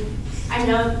asking. Yeah. I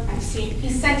know I've seen, he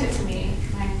sent it to me,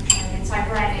 and so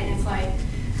I've read it, and it's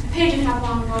a page and a half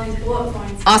long with all these bullet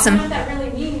points. Awesome. I don't know what that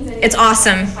really means. And It's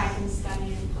awesome. If I can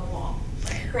study the law.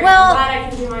 Great. Well- I'm glad I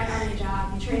can do my army job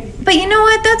and train. But you know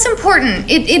what? That's important.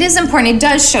 It is important. It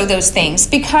does show those things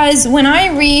because when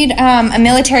I read a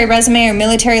military resume or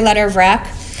military letter of rec,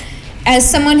 as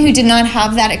someone who did not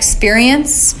have that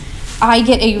experience, I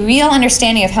get a real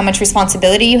understanding of how much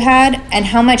responsibility you had and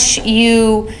how much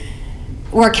you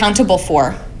were accountable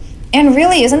for. And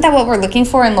really, isn't that what we're looking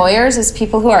for in lawyers, is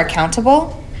people who are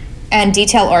accountable and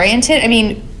detail-oriented?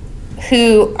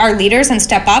 Who are leaders and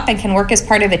step up and can work as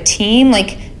part of a team,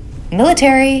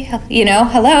 military,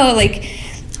 hello.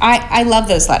 I love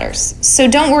those letters. So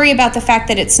don't worry about the fact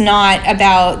that it's not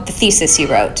about the thesis you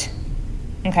wrote,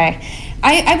 okay?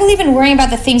 I believe in worrying about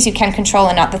the things you can control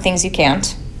and not the things you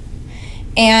can't.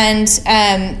 And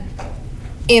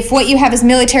if what you have is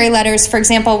military letters, for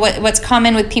example, what's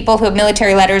common with people who have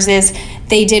military letters is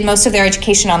they did most of their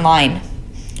education online.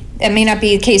 It may not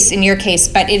be the case in your case,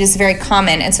 but it is very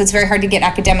common, and so it's very hard to get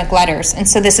academic letters. And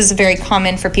so this is very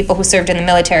common for people who served in the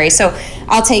military. So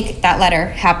I'll take that letter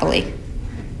happily.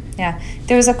 Yeah.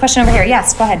 There was a question over here.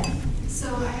 Yes, go ahead.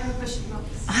 So I have a question about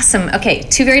this. Awesome. Okay,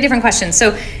 2 very different questions.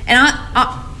 So, and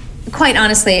I quite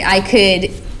honestly, I could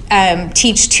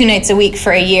teach 2 nights a week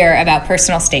for a year about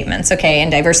personal statements, okay, and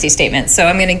diversity statements. So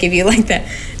I'm going to give you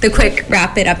the quick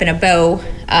wrap it up in a bow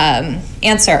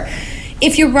answer.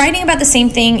 If you're writing about the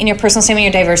same thing in your personal statement,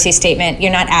 your diversity statement,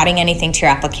 you're not adding anything to your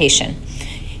application.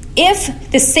 If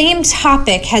the same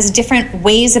topic has different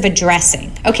ways of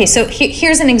addressing, okay, so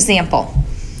here's an example.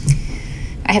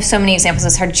 I have so many examples,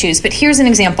 it's hard to choose, but here's an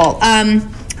example.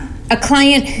 A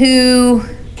client who,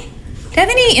 do I have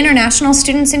any international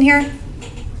students in here?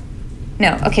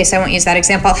 No, okay, so I won't use that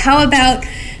example. How about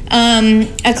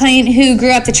a client who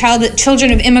grew up the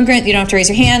children of immigrants, you don't have to raise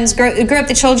your hands, grew up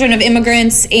the children of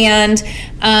immigrants, and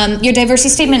your diversity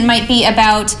statement might be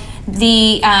about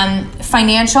the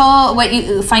financial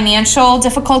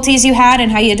difficulties you had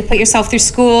and how you had to put yourself through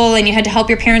school and you had to help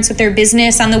your parents with their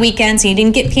business on the weekends and you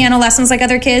didn't get piano lessons like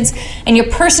other kids. And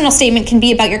your personal statement can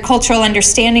be about your cultural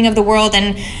understanding of the world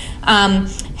and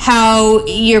how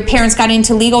your parents got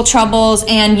into legal troubles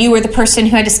and you were the person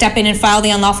who had to step in and file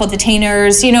the unlawful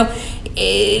detainers.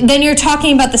 Then you're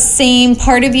talking about the same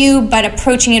part of you but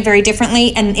approaching it very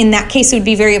differently, and in that case it would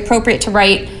be very appropriate to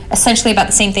write essentially about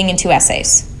the same thing in 2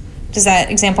 essays. Does that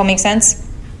example make sense?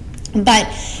 But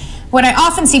what I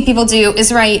often see people do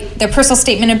is write their personal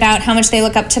statement about how much they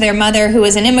look up to their mother who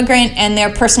is an immigrant, and their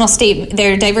personal statement,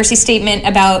 their diversity statement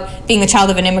about being the child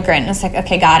of an immigrant. And it's like,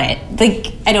 okay, got it.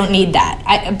 Like, I don't need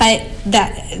that. But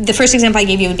the first example I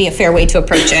gave you would be a fair way to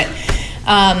approach it,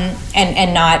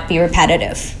 and not be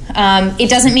repetitive. It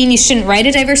doesn't mean you shouldn't write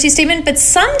a diversity statement, but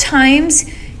sometimes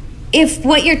if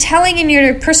what you're telling in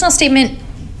your personal statement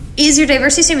is your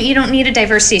diversity statement, you don't need a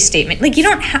diversity statement. Like, you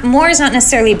don't more is not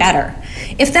necessarily better.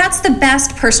 If that's the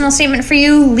best personal statement for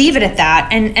you, leave it at that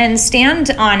and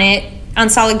stand on it on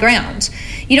solid ground.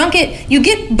 You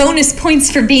get bonus points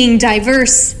for being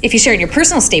diverse if you share it in your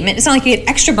personal statement. It's not like you get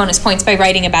extra bonus points by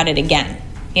writing about it again,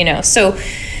 So,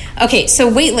 okay,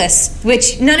 so waitlist,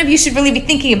 which none of you should really be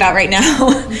thinking about right now,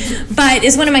 but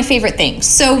is one of my favorite things.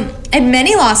 So at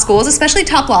many law schools, especially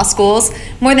top law schools,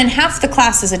 more than half the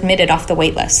class is admitted off the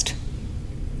waitlist.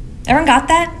 Everyone got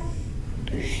that?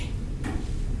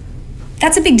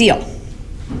 That's a big deal.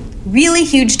 Really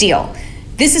huge deal.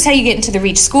 This is how you get into the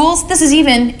reach schools. This is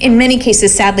even, in many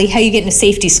cases, sadly, how you get into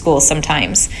safety schools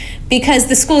sometimes. Because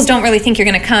the schools don't really think you're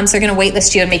going to come, so they're going to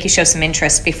waitlist you and make you show some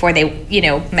interest before they,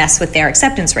 mess with their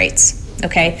acceptance rates.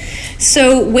 Okay?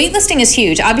 So waitlisting is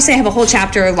huge. Obviously, I have a whole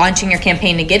chapter launching your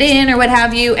campaign to get in or what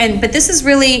have you, but this is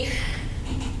really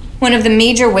one of the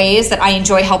major ways that I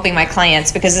enjoy helping my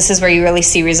clients, because this is where you really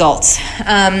see results.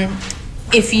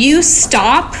 If you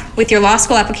stop with your law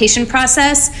school application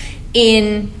process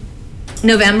in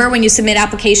November when you submit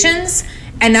applications,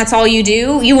 and that's all you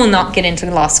do, you will not get into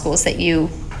the law schools that you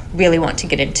really want to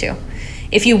get into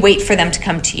if you wait for them to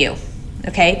come to you,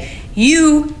 okay?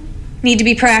 You need to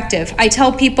be proactive. I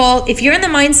tell people, if you're in the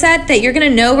mindset that you're going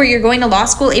to know where you're going to law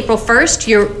school April 1st,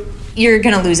 you're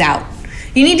going to lose out.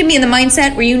 You need to be in the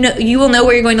mindset where you will know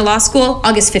where you're going to law school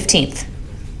August 15th.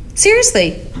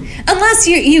 Seriously. Unless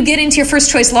you get into your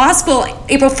first choice law school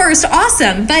April 1st,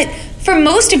 awesome. But for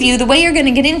most of you, the way you're going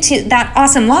to get into that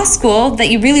awesome law school that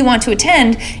you really want to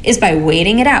attend is by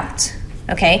waiting it out,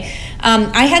 okay?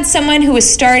 I had someone who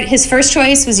his first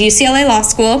choice was UCLA Law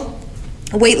School,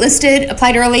 waitlisted,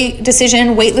 applied early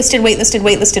decision, waitlisted.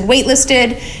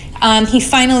 He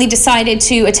finally decided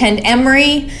to attend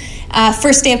Emory.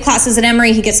 First day of classes at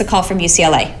Emory, he gets a call from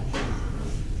UCLA.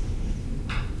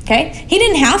 Okay, he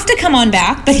didn't have to come on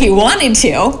back, but he wanted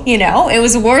to. It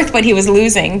was worth what he was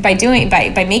losing by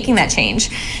making that change.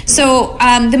 So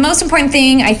the most important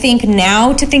thing I think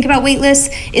now to think about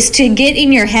waitlists is to get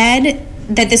in your head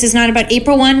that this is not about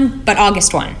April 1, but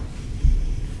August 1.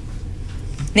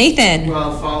 Nathan.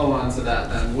 Well, follow on to that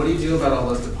then. What do you do about all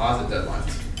those deposit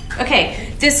deadlines?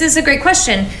 Okay, this is a great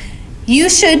question. You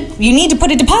need to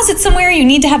put a deposit somewhere. You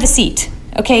need to have a seat.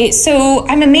 Okay, so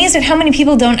I'm amazed at how many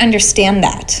people don't understand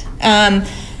that.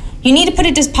 You need to put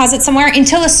a deposit somewhere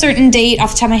until a certain date.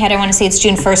 Off the top of my head, I want to say it's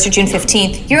June 1st or June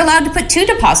 15th. You're allowed to put 2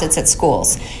 deposits at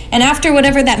schools. And after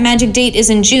whatever that magic date is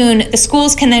in June, the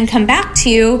schools can then come back to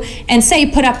you and say,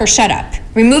 put up or shut up.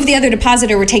 Remove the other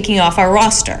depositor, we're taking you off our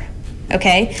roster.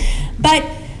 Okay? But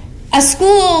a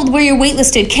school where you're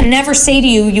waitlisted can never say to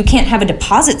you, you can't have a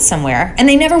deposit somewhere. And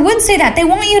they never would say that. They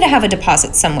want you to have a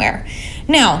deposit somewhere.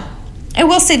 Now, I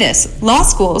will say this, law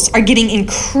schools are getting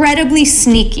incredibly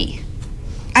sneaky.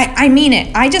 I mean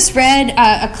it. I just read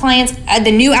a client's,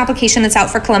 the new application that's out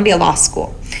for Columbia Law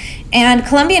School. And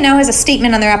Columbia now has a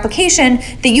statement on their application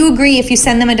that you agree if you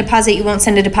send them a deposit, you won't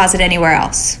send a deposit anywhere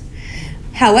else.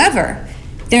 However,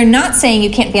 they're not saying you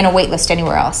can't be on a wait list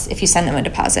anywhere else if you send them a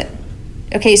deposit.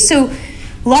 Okay, so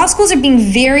law schools are being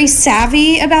very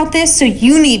savvy about this, so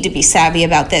you need to be savvy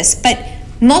about this. But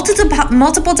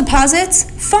multiple deposits,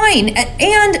 fine.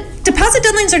 And deposit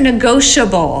deadlines are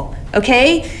negotiable,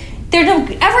 okay?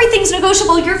 Everything's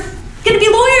negotiable. You're going to be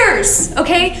lawyers,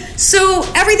 okay? So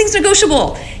everything's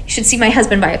negotiable. You should see my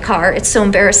husband buy a car. It's so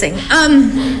embarrassing.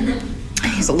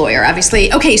 He's a lawyer,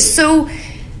 obviously. Okay, so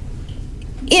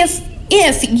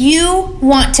if you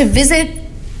want to visit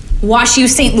WashU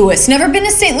St. Louis, never been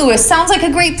to St. Louis, sounds like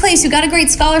a great place. You got a great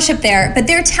scholarship there, but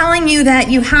they're telling you that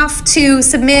you have to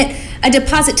submit a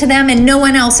deposit to them and no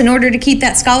one else in order to keep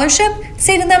that scholarship,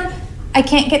 say to them, I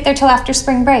can't get there till after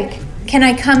spring break. Can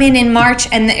I come in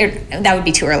March? And that would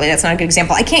be too early. That's not a good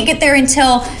example. I can't get there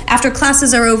until after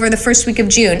classes are over the first week of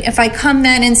June. If I come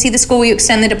then and see the school, will you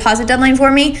extend the deposit deadline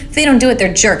for me? If they don't do it,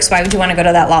 they're jerks. Why would you want to go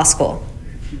to that law school?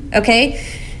 Okay?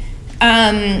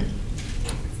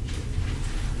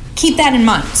 Keep that in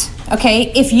mind.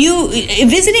 Okay?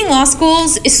 Visiting law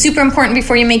schools is super important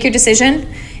before you make your decision.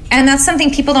 And that's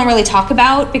something people don't really talk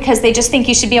about because they just think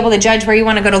you should be able to judge where you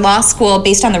want to go to law school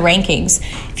based on the rankings.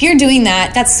 If you're doing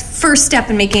that, that's first step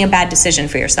in making a bad decision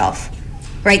for yourself.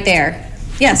 Right there.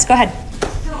 Yes, go ahead.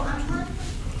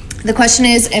 So The question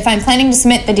is, if I'm planning to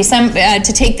submit the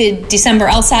to take the December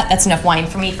LSAT, that's enough wine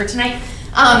for me for tonight.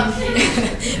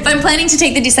 If I'm planning to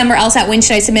take the December LSAT, when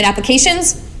should I submit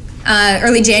applications?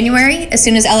 Early January, as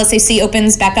soon as LSAC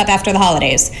opens back up after the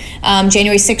holidays.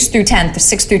 January 6th through 10th,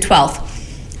 6th through 12th.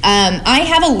 I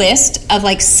have a list of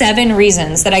like 7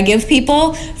 reasons that I give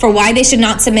people for why they should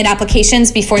not submit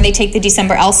applications before they take the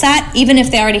December LSAT, even if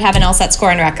they already have an LSAT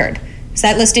score on record. Does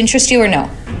that list interest you or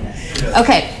no?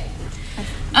 Okay.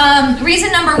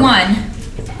 Reason number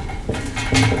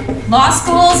 1. Law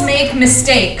schools make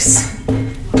mistakes.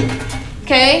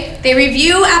 Okay? They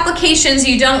review applications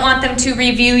you don't want them to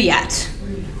review yet.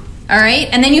 All right?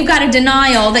 And then you've got a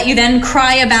denial that you then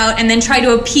cry about and then try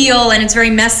to appeal, and it's very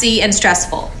messy and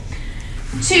stressful.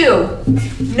 2,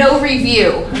 no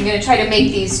review. I'm going to try to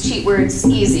make these cheat words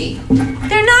easy.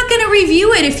 They're not going to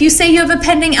review it if you say you have a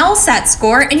pending LSAT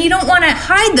score, and you don't want to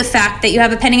hide the fact that you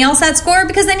have a pending LSAT score,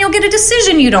 because then you'll get a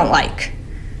decision you don't like.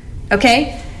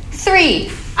 Okay? 3,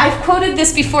 I've quoted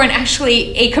this before, and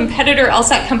actually a competitor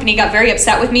LSAT company got very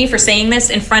upset with me for saying this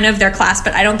in front of their class,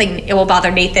 but I don't think it will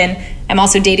bother Nathan. I'm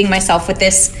also dating myself with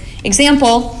this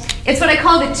example. It's what I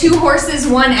call the 2 horses,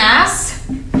 1 ass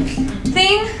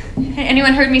thing.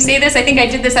 Anyone heard me say this? I think I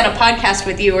did this at a podcast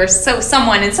with you or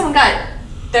someone got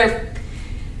their...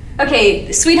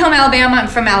 Okay, Sweet Home Alabama, I'm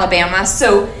from Alabama,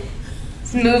 so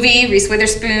it's a movie, Reese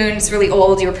Witherspoon, it's really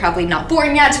old, you were probably not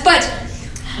born yet, but...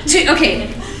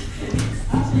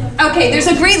 Okay, there's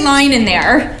a great line in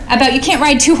there about you can't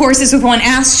ride 2 horses with 1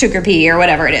 ass, sugar pea, or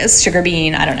whatever it is, sugar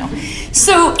bean, I don't know.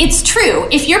 So it's true.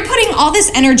 If you're putting all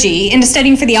this energy into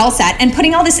studying for the LSAT and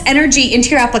putting all this energy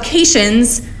into your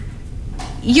applications,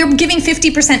 you're giving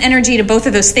 50% energy to both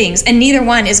of those things, and neither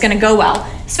one is going to go well,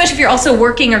 especially if you're also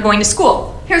working or going to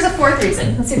school. Here's a 4th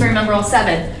reason. Let's see if I remember all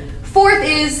 7. 4th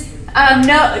is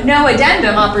no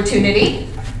addendum opportunity.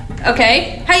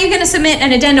 Okay, how are you going to submit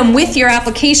an addendum with your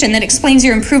application that explains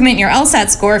your improvement in your LSAT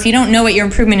score if you don't know what your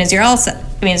improvement is your LSAT?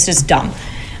 I mean, it's just dumb.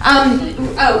 How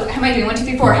am I doing? 1, 2,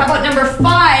 3, 4. How about number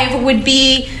 5 would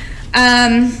be,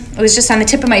 it was just on the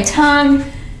tip of my tongue,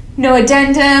 no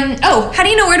addendum. Oh, how do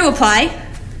you know where to apply?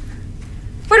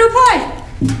 Where to apply?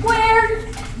 Where?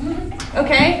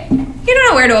 Okay, you don't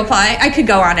know where to apply. I could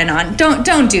go on and on.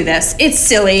 Don't do this. It's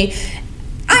silly.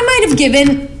 I might have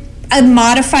given a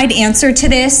modified answer to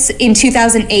this in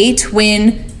 2008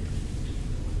 when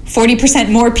 40%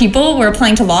 more people were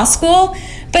applying to law school.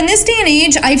 But in this day and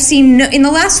age, I've seen, in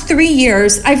the last 3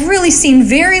 years, I've really seen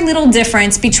very little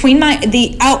difference between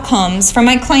the outcomes for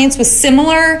my clients with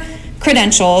similar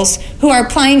credentials who are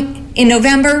applying in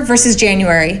November versus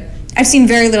January. I've seen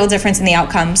very little difference in the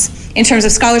outcomes in terms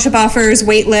of scholarship offers,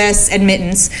 wait lists,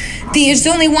 admittance. There's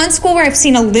only one school where I've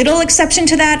seen a little exception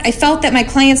to that. I felt that my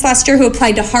clients last year who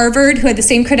applied to Harvard, who had the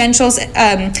same credentials,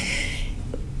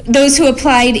 those who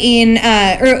applied in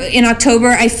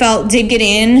October, I felt did get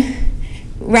in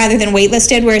rather than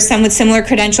waitlisted, whereas some with similar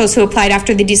credentials who applied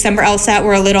after the December LSAT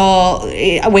were a little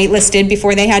waitlisted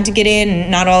before they had to get in,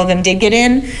 and not all of them did get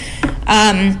in.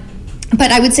 But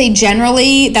I would say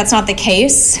generally that's not the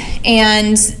case,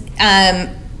 and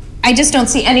I just don't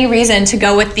see any reason to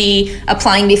go with the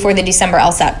applying before the December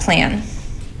LSAT plan.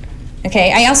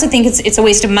 Okay, I also think it's a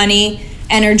waste of money,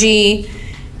 energy,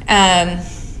 and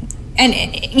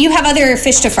you have other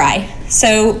fish to fry,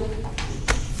 so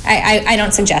I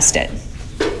don't suggest it.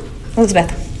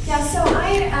 Elizabeth. Yeah, so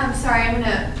sorry, I'm going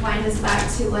to wind this back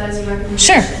to letters of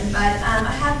recommendation. Sure. But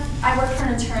I work for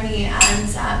an attorney,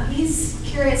 and he's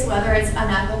curious whether it's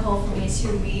unethical for me to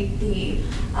read the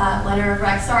letter of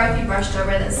rec. Sorry if you brushed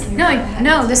over this.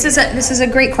 No, this is a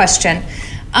great question.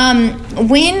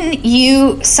 When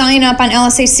you sign up on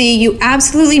LSAC, you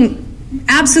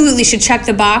absolutely should check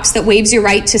the box that waives your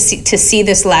right to see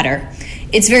this letter.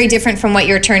 It's very different from what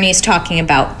your attorney is talking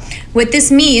about. What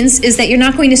this means is that you're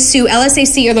not going to sue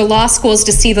LSAC or the law schools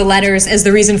to see the letters as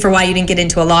the reason for why you didn't get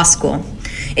into a law school.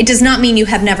 It does not mean you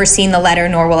have never seen the letter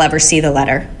nor will ever see the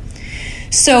letter.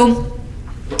 So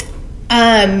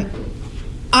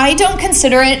I don't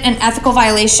consider it an ethical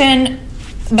violation,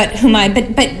 but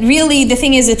really the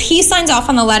thing is, if he signs off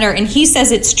on the letter and he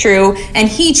says it's true and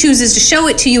he chooses to show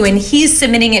it to you and he's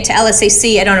submitting it to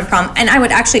LSAC, I don't have a problem. And I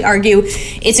would actually argue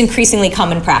it's increasingly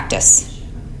common practice.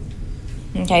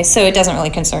 Okay, so it doesn't really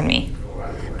concern me.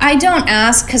 I don't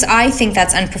ask because I think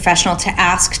that's unprofessional to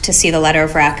ask to see the letter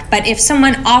of rec. But if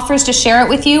someone offers to share it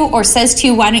with you or says to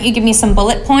you, why don't you give me some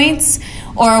bullet points?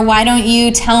 Or why don't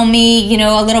you tell me,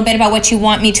 a little bit about what you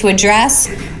want me to address?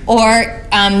 Or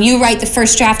you write the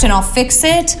first draft and I'll fix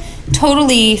it.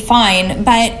 Totally fine.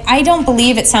 But I don't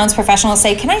believe it sounds professional to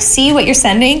say, can I see what you're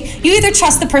sending? You either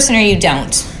trust the person or you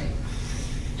don't.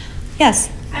 Yes?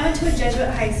 I went to a Jesuit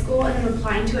high school and I'm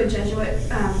applying to a Jesuit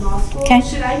law school. Okay.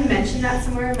 Should I mention that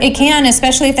somewhere? It can,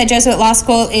 especially if that Jesuit law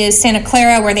school is Santa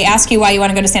Clara, where they ask you why you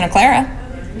want to go to Santa Clara.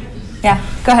 Yeah,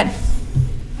 go ahead.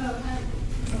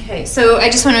 Okay, so I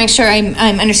just want to make sure I'm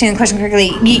understanding the question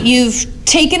correctly. You've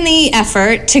taken the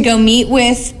effort to go meet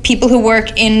with people who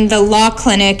work in the law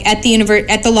clinic at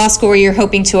the law school where you're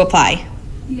hoping to apply.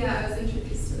 Yeah, I was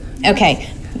introduced to them. Okay.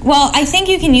 Well, I think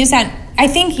you can use that. I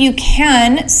think you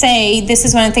can say this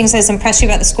is one of the things that's impressed you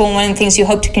about the school and one of the things you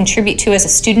hope to contribute to as a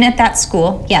student at that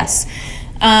school. Yes.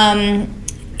 And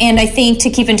I think to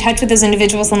keep in touch with those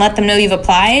individuals and let them know you've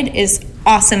applied is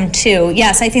awesome too.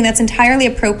 Yes, I think that's entirely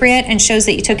appropriate and shows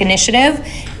that you took initiative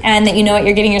and that you know what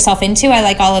you're getting yourself into. I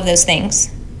like all of those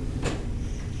things.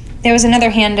 There was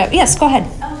another hand up. Yes, go ahead.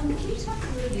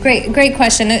 Great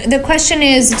question. The question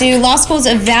is, do law schools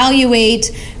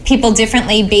evaluate people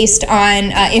differently based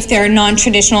on if they're a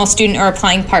non-traditional student or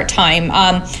applying part-time?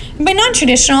 By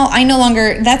non-traditional,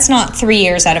 that's not 3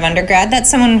 years out of undergrad. That's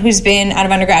someone who's been out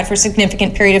of undergrad for a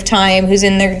significant period of time, who's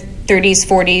in their 30s,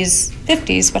 40s,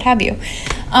 50s, what have you.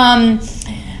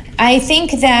 I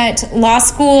think that law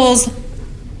schools,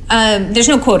 there's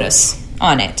no quotas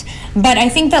on it, but I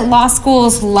think that law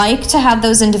schools like to have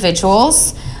those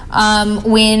individuals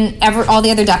whenever all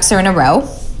the other ducks are in a row.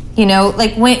 You know,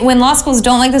 like when law schools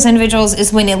don't like those individuals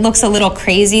is when it looks a little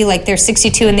crazy, like they're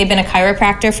 62 and they've been a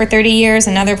chiropractor for 30 years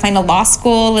and now they're applying to law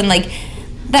school, and like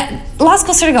that law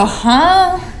school sort of go,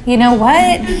 huh? You know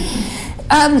what?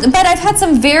 But I've had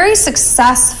some very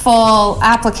successful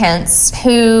applicants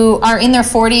who are in their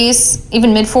 40s,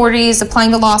 even mid-40s,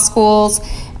 applying to law schools,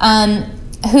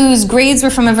 whose grades were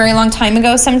from a very long time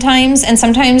ago sometimes, and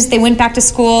sometimes they went back to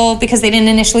school because they didn't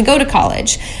initially go to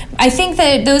college. I think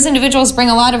that those individuals bring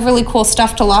a lot of really cool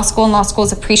stuff to law school, and law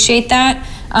schools appreciate that,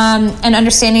 an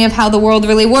understanding of how the world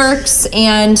really works,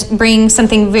 and bring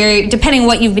something very, depending on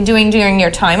what you've been doing during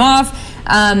your time off,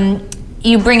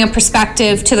 you bring a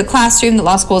perspective to the classroom that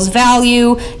law schools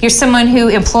value. You're someone who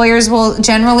employers will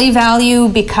generally value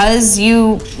because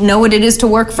you know what it is to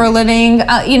work for a living.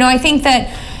 I think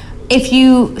that if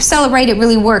you celebrate, it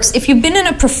really works. If you've been in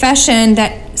a profession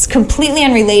that's completely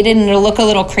unrelated and it'll look a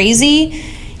little crazy,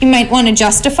 you might want to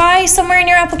justify somewhere in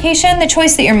your application the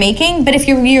choice that you're making. But if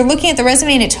you're looking at the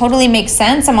resume and it totally makes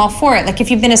sense, I'm all for it. Like if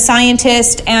you've been a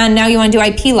scientist and now you want to do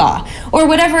IP law or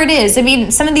whatever it is. I mean,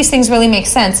 some of these things really make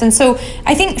sense. And so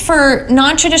I think for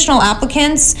non-traditional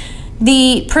applicants,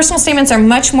 the personal statements are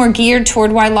much more geared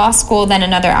toward why law school than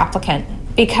another applicant,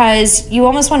 because you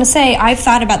almost want to say, I've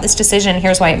thought about this decision,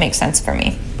 here's why it makes sense for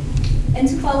me. And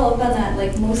to follow up on that,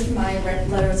 like most of my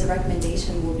letters of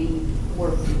recommendation will be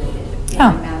work related,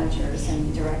 managers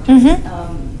and directors.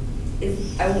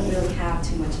 I won't really have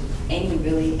too much of any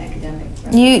really academic.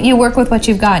 You work with what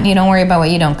you've got and you don't worry about what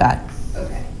you don't got.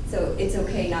 Okay, so it's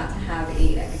okay not to have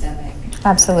a academic.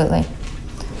 Absolutely.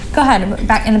 Go ahead,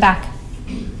 back in the back.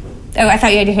 Oh, I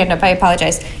thought you had your hand up, I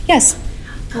apologize. Yes.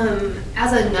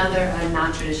 As another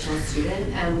non-traditional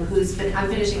student I'm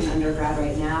finishing undergrad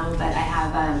right now, but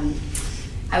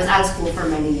I was out of school for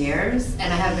many years,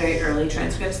 and I have very early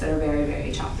transcripts that are very,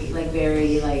 very choppy, like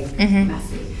very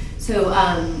messy. So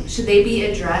should they be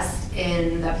addressed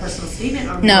in the personal statement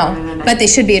or no? But they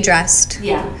should be addressed.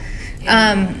 Yeah.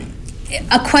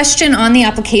 A question on the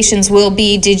applications will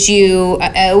be: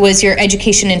 was your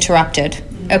education interrupted?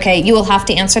 Okay, you will have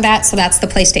to answer that, so that's the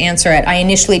place to answer it. I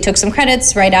initially took some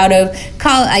credits right out of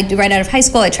high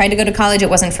school. I tried to go to college. It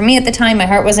wasn't for me at the time. My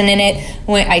heart wasn't in it.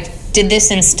 When I did this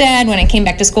instead, when I came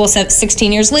back to school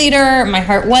 16 years later, my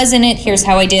heart was in it. Here's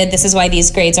how I did. This is why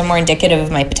these grades are more indicative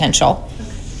of my potential.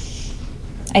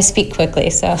 I speak quickly,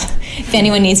 so if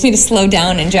anyone needs me to slow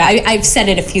down and I've said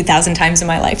it a few thousand times in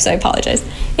my life, so I apologize.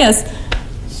 Yes?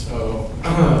 So,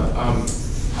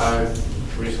 I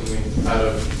recently, out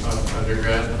of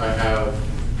undergrad, I have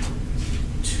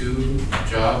 2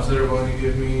 jobs that are willing to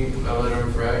give me a letter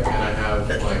of rec, and I have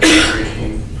like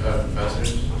 3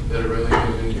 professors that are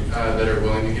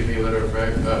willing to give me a letter of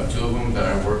rec. 2 of them that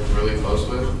I work really close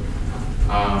with.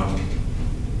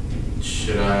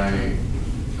 Should I?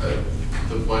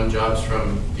 The one job's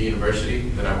from the university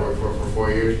that I worked for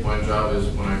 4 years. One job is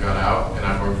when I got out, and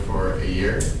I worked for a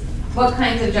year. What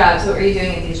kinds of jobs? What were you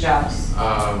doing at these jobs?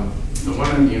 The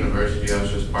one at the university, I was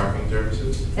just parking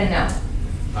services. Then no.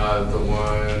 The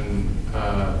one,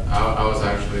 I was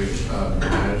actually a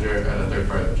manager at a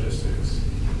third-party logistics.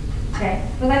 Okay.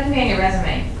 Well, that can be on your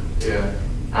resume. Yeah.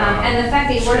 And the fact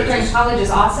that you worked during college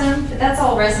is awesome, but that's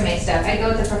all resume stuff. I go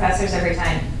with the professors every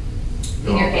time,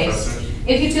 in your case. Professors?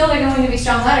 If you feel they're going to be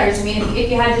strong letters, I mean, if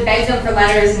you had to beg them for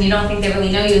letters and you don't think they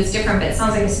really know you, it's different, but it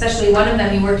sounds like especially one of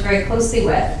them you worked very closely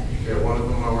with. Yeah, one of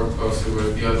them closely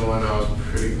with. The other one I was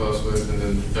pretty close with, and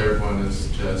then the third one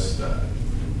is just I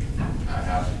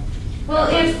have. Well,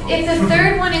 if the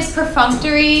third one is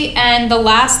perfunctory and the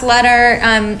last letter,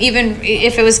 even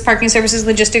if it was parking services,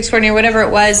 logistics coordinator, whatever it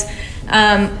was,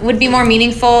 would be more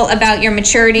meaningful about your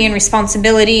maturity and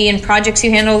responsibility and projects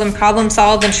you handled and problem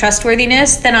solved and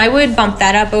trustworthiness, then I would bump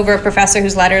that up over a professor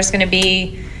whose letter is going to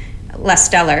be less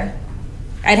stellar.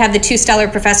 I'd have the 2 stellar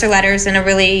professor letters and a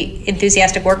really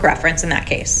enthusiastic work reference in that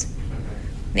case.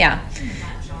 Yeah.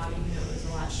 That job, even though it was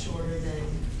a lot shorter than.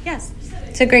 Yes.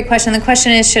 It's a great question. The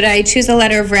question is, should I choose a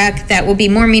letter of rec that will be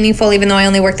more meaningful even though I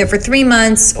only worked there for 3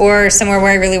 months, or somewhere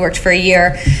where I really worked for a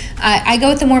year? I go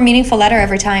with the more meaningful letter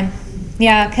every time.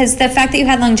 Yeah, because the fact that you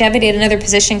had longevity at another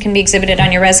position can be exhibited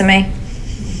on your resume.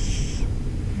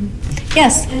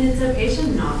 Yes? And it's okay to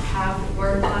not have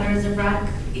work letters of rec,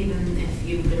 even if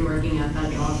you've been working at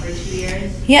that job for 2 years?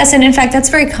 Yes, and in fact, that's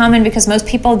very common because most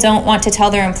people don't want to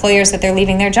tell their employers that they're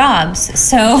leaving their jobs.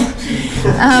 So,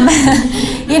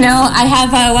 I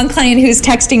have one client who's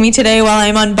texting me today while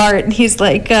I'm on BART, and he's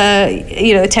like,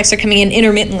 the texts are coming in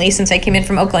intermittently since I came in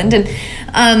from Oakland, and,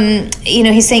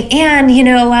 he's saying, Anne,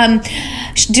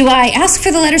 do I ask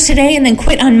for the letters today and then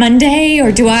quit on Monday,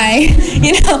 or do I,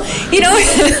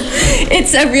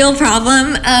 it's a real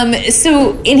problem.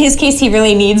 So in his case, he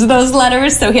really needs those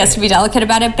letters, so he has to be delicate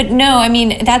about it. But no, I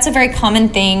mean, that's a very common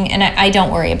thing, and I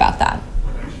don't worry about that.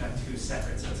 Whether I should have 2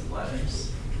 separate sets of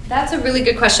letters. That's a really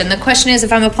good question. The question is,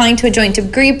 if I'm applying to a joint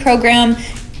degree program,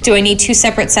 do I need 2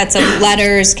 separate sets of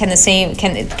letters? Can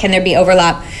there be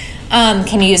overlap?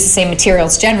 Can you use the same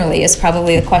materials generally is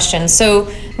probably the question. So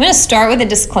I'm going to start with a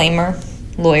disclaimer,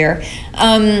 lawyer,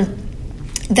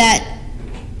 that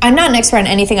I'm not an expert on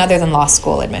anything other than law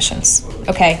school admissions,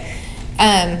 okay?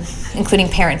 Including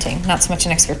parenting, not so much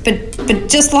an expert, but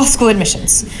just law school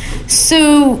admissions.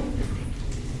 So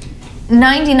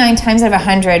 99 times out of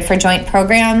 100 for joint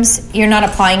programs, you're not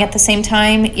applying at the same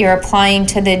time. You're applying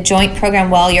to the joint program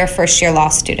while you're a first-year law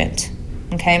student,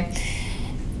 okay?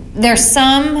 There's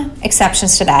some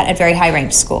exceptions to that at very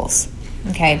high-ranked schools,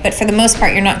 okay? But for the most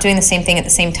part, you're not doing the same thing at the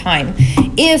same time.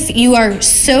 If you are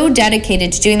so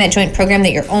dedicated to doing that joint program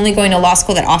that you're only going to law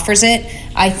school that offers it,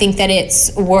 I think that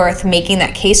it's worth making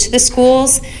that case to the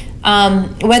schools.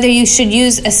 Whether you should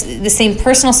use the same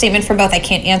personal statement for both, I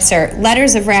can't answer.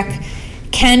 Letters of rec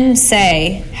can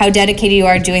say how dedicated you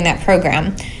are doing that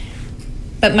program.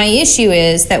 But my issue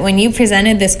is that when you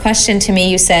presented this question to me,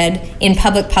 you said in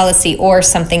public policy or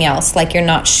something else, like you're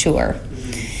not sure.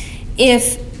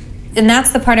 And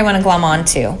that's the part I want to glom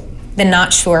onto, the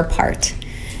not sure part.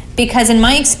 Because in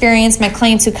my experience, my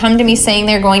clients who come to me saying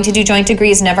they're going to do joint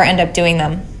degrees never end up doing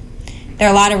them. There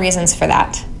are a lot of reasons for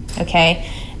that, okay?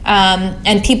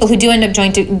 And people who do end up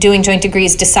doing joint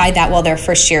degrees decide that while they're a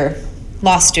first-year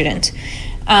law student.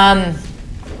 I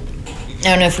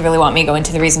don't know if you really want me to go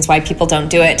into the reasons why people don't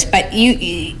do it, but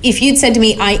if you'd said to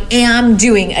me, I am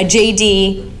doing a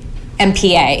JD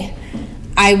MPA,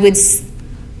 I would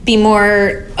be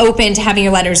more open to having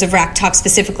your letters of rec talk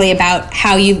specifically about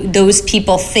how those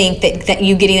people think that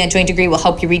you getting that joint degree will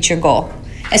help you reach your goal,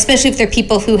 especially if they're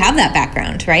people who have that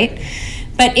background, right?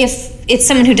 But if it's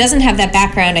someone who doesn't have that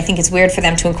background, I think it's weird for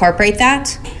them to incorporate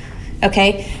that,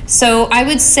 okay? So I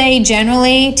would say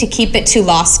generally to keep it to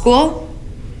law school,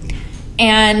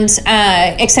 and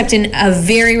except in a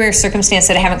very rare circumstance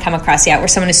that I haven't come across yet, where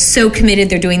someone is so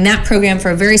committed, they're doing that program for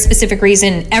a very specific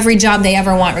reason, every job they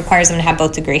ever want requires them to have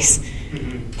both degrees.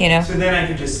 Mm-hmm. So then I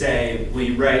could just say, will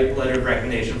you write letter of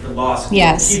recommendation for law school?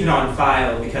 Yes. Keep it on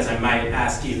file because I might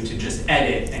ask you to just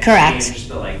edit and Correct. Change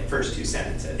the first 2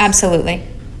 sentences. Absolutely.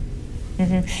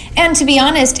 Mm-hmm. And to be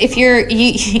honest, if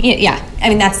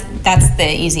that's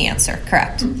the easy answer.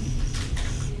 Correct.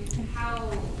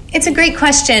 It's a great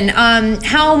question.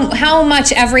 How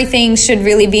much everything should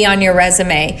really be on your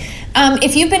resume?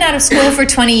 If you've been out of school for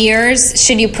 20 years,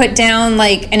 should you put down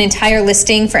an entire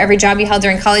listing for every job you held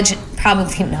during college?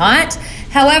 Probably not.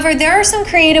 However, there are some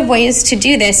creative ways to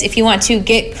do this if you want to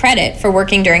get credit for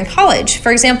working during college.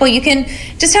 For example, you can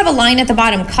just have a line at the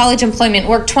bottom, college employment,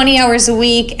 work 20 hours a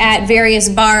week at various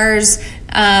bars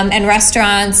and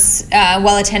restaurants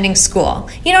while attending school.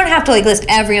 You don't have to list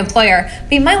every employer,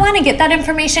 but you might want to get that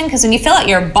information because when you fill out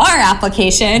your bar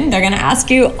application, they're going to ask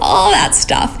you all that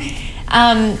stuff.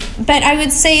 But I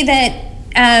would say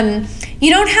that you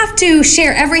don't have to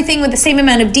share everything with the same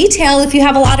amount of detail if you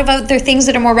have a lot of other things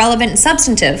that are more relevant and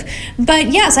substantive.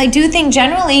 But yes, I do think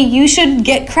generally you should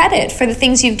get credit for the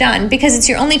things you've done because it's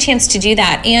your only chance to do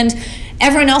that. And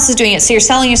everyone else is doing it, so you're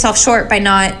selling yourself short by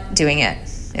not doing it,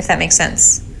 if that makes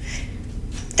sense.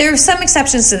 There are some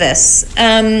exceptions to this.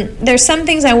 There's some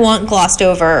things I want glossed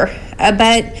over,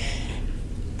 but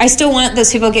I still want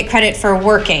those people to get credit for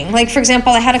working. Like, for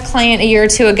example, I had a client a year or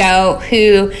two ago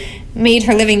who made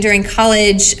her living during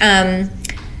college, as,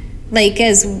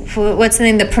 what's the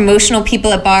name, the promotional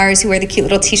people at bars who wear the cute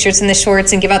little t-shirts and the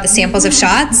shorts and give out the samples of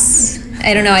shots.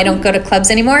 I don't know, I don't go to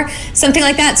clubs anymore. Something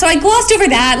like that. So I glossed over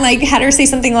that, had her say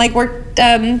something like worked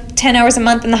 10 hours a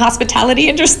month in the hospitality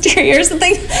industry or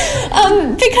something, because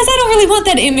I don't really want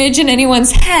that image in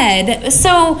anyone's head.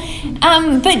 So,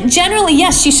 but generally,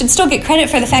 yes, she should still get credit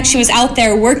for the fact she was out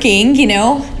there working,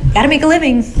 gotta make a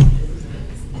living.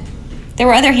 There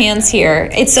were other hands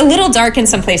here. It's a little dark in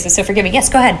some places, so forgive me. Yes,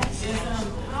 go ahead.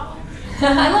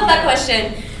 I love that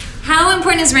question. How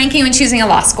important is ranking when choosing a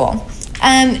law school?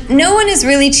 No one is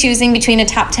really choosing between a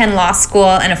top 10 law school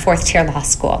and a 4th tier law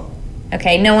school.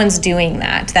 Okay, no one's doing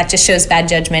that. That just shows bad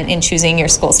judgment in choosing your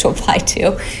schools to apply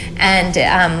to, and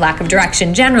lack of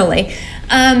direction generally.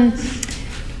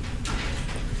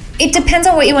 It depends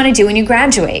on what you want to do when you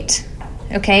graduate.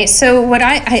 Okay, so what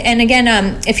and again,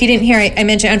 if you didn't hear, I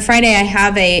mentioned on Friday I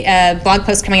have a blog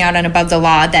post coming out on Above the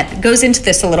Law that goes into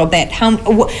this a little bit.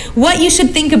 What you should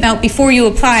think about before you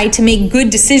apply to make good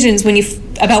decisions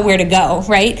about where to go,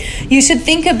 right? You should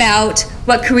think about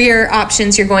what career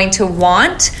options you're going to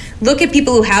want. Look at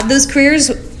people who have those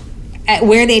careers, at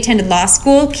where they attended law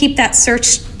school. Keep that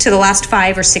search to the last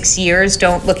 5 or 6 years.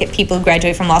 Don't look at people who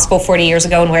graduated from law school 40 years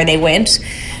ago and where they went.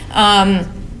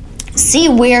 See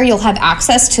where you'll have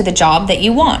access to the job that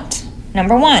you want.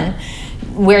 Number 1,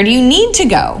 where do you need to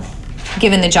go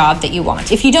given the job that you want?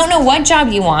 If you don't know what job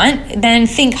you want, then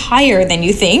think higher than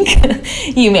you think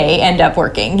you may end up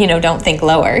working. Don't think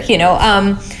lower,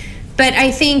 But I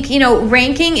think,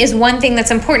 ranking is one thing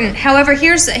that's important. However,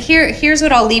 here's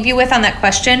what I'll leave you with on that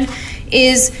question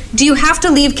is, do you have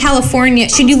to leave California?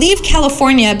 Should you leave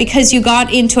California because you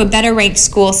got into a better ranked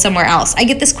school somewhere else? I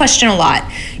get this question a lot.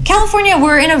 California,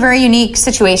 we're in a very unique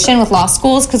situation with law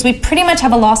schools because we pretty much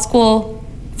have a law school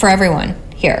for everyone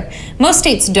here. Most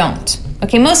states don't.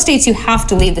 Okay, most states you have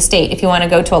to leave the state if you want to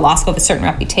go to a law school with a certain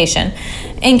reputation.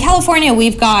 In California,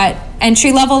 we've got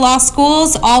entry-level law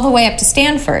schools all the way up to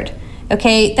Stanford.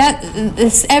 Okay,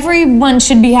 everyone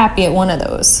should be happy at one of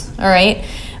those, all right?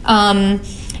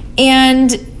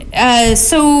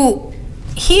 So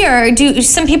here,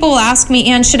 some people will ask me,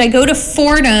 Anne, should I go to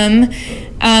Fordham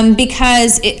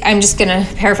because I'm just going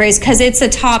to paraphrase, because it's a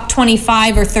top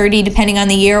 25 or 30 depending on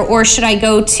the year, or should I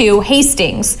go to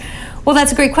Hastings? Well,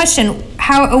 that's a great question.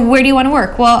 Where do you want to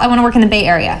work? Well, I want to work in the Bay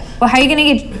Area. Well, how are you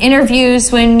going to get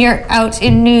interviews when you're out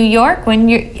in New York?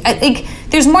 I think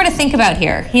there's more to think about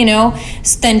here,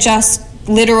 than just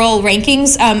literal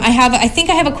rankings. I think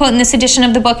I have a quote in this edition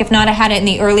of the book. If not, I had it in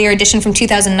the earlier edition from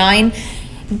 2009.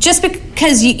 Just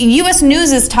because U.S.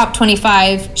 News is top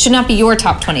 25 should not be your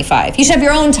top 25. You should have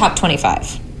your own top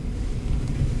 25.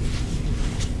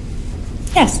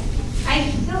 Yes? I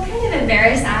feel kind of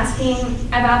embarrassed asking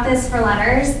about this for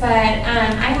letters, but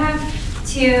I have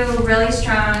 2 really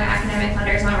strong academic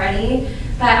letters already,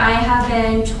 but I have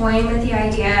been toying with the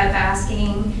idea of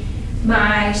asking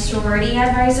my sorority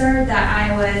advisor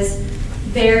that I was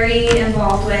very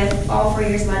involved with all 4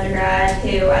 years of undergrad,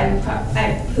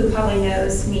 who probably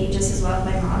knows me just as well as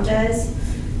my mom does.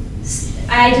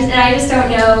 I just don't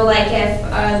know if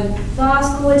a law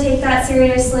school would take that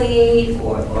seriously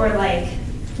or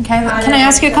Okay, can I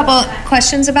ask you a couple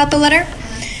questions about the letter?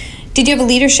 Did you have a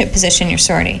leadership position in your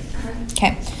sorority?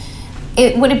 Okay.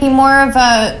 Would it be more of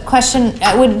a question,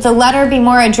 would the letter be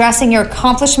more addressing your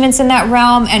accomplishments in that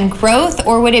realm and growth,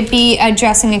 or would it be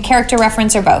addressing a character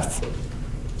reference, or both?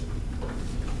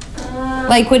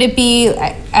 Would it be...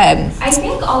 I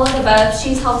think all of the above.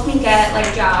 She's helped me get,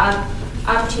 job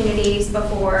opportunities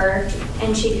before,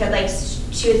 and she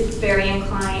was very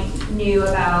inclined, knew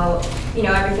about,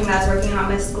 everything that I was working on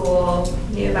with school,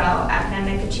 knew about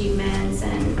academic achievements,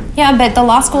 and... Yeah, but the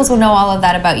law schools will know all of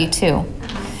that about you, too.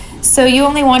 So you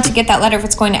only want to get that letter if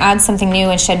it's going to add something new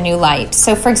and shed new light.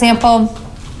 So, for example,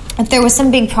 if there was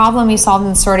some big problem you solved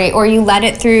in the sorority, or you led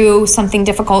it through something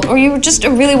difficult, or you were just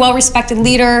a really well-respected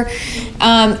leader,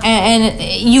 and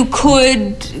you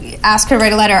could ask her to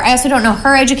write a letter. I also don't know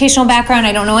her educational background.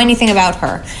 I don't know anything about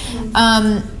her.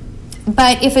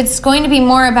 But if it's going to be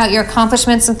more about your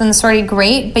accomplishments within the sorority,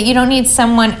 great, but you don't need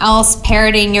someone else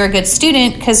parroting you're a good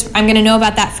student, because I'm going to know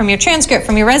about that from your transcript,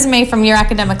 from your resume, from your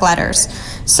academic letters.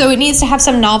 So it needs to have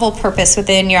some novel purpose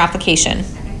within your application.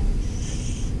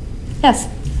 Yes?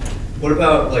 What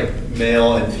about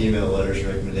male and female letters of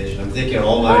recommendation? I'm thinking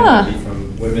all mine would be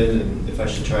from women, and if I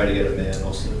should try to get a man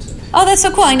also. Oh, that's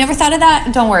so cool. I never thought of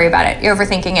that. Don't worry about it. You're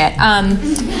overthinking it.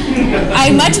 I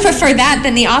much prefer that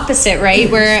than the opposite,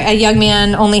 right? Where a young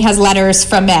man only has letters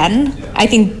from men. Yeah. I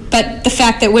think, but the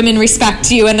fact that women respect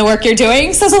you and the work you're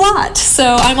doing says a lot. So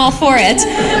I'm all for it.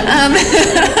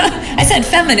 I said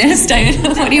feminist.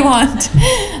 What do you want?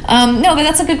 No, but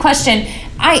that's a good question.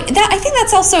 I think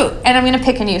that's also, and I'm going to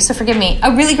pick on you, so forgive me,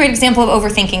 a really great example of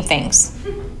overthinking things.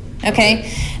 Okay?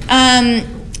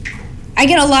 I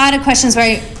get a lot of questions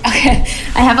where I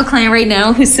have a client right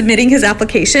now who's submitting his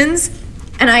applications,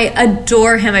 and I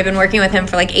adore him. I've been working with him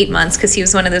for like 8 months because he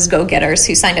was one of those go-getters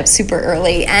who signed up super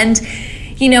early. And,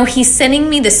 he's sending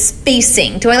me the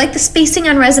spacing. Do I like the spacing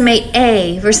on resume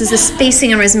A versus the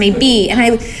spacing on resume B? And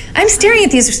I'm staring at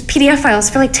these PDF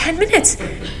files for like 10 minutes.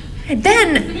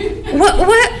 Ben,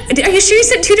 what? Are you sure you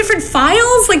sent 2 different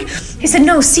files? Like, he said,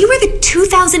 no, see where the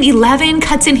 2011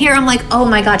 cuts in here? I'm like, oh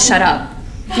my God, shut up.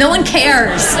 No one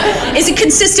cares. Is it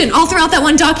consistent all throughout that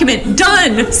one document?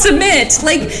 Done. Submit.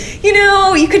 Like,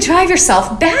 you could drive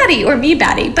yourself batty or me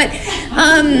batty. But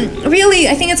really,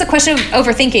 I think it's a question of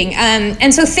overthinking.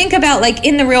 And so think about, like,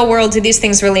 in the real world, do these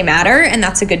things really matter? And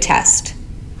that's a good test.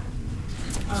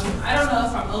 I don't know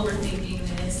if I'm overthinking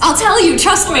this. I'll tell you.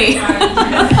 Trust me.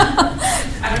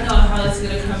 I don't know how it's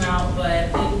going to come out,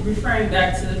 but referring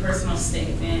back to the personal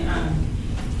statement,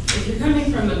 if you're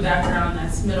coming from a background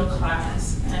that's middle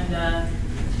class, and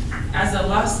as a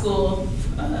law school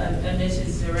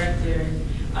admissions director,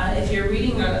 if you're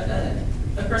reading a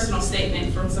personal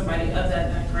statement from somebody of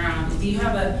that background, do you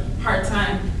have a hard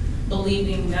time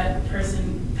believing that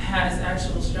person has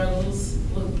actual struggles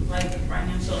with like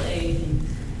financial aid,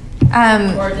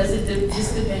 or does it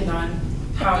just depend on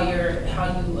how you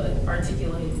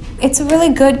articulate? It's a really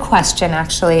good question,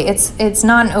 actually. It's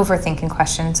not an overthinking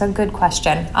question. It's a good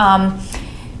question.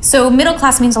 So middle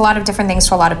class means a lot of different things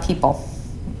to a lot of people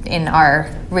in our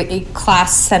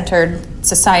class-centered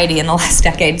society in the last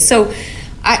decade. So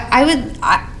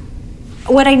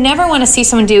what I never want to see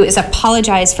someone do is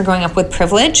apologize for growing up with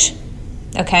privilege,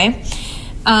 okay?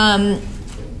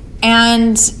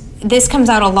 And this comes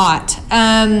out a lot.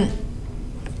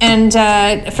 And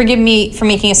forgive me for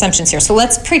making assumptions here. So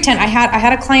let's pretend I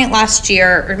had a client last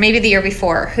year, or maybe the year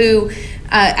before, who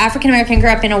African-American, grew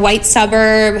up in a white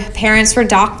suburb. Parents were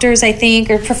doctors, I think,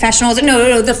 or professionals.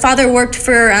 No, the father worked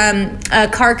for a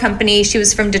car company. She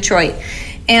was from Detroit.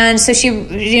 And so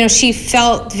she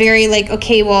felt very like,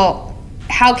 okay, well,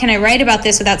 how can I write about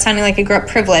this without sounding like I grew up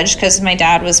privileged? Because my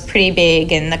dad was pretty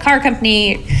big in the car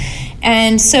company.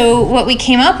 And so what we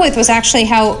came up with was actually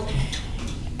how,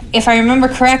 if I remember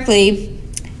correctly,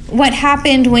 what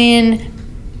happened when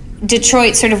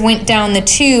Detroit sort of went down the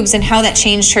tubes and how that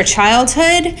changed her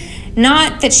childhood.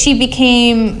 Not that she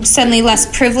became suddenly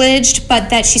less privileged,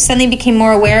 but that she suddenly became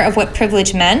more aware of what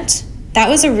privilege meant. That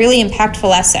was a really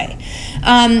impactful essay.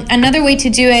 Another way to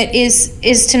do it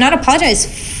is to not apologize.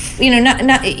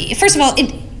 First of all,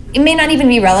 it may not even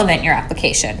be relevant in your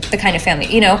application, the kind of family,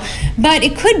 but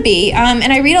it could be.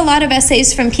 And I read a lot of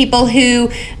essays from people who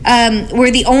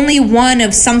were the only one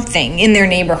of something in their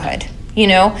neighborhood,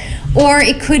 or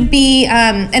it could be,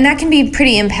 and that can be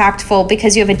pretty impactful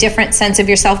because you have a different sense of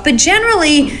yourself. But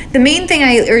generally, the main thing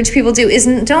I urge people to do is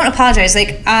don't apologize.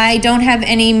 Like, I don't have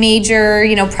any major,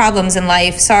 problems in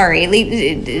life. Sorry.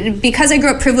 Because I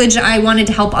grew up privileged, I wanted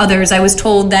to help others. I was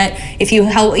told that if you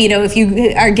help, if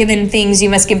you are given things, you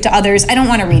must give to others. I don't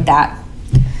want to read that.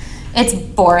 It's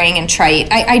boring and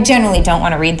trite. I generally don't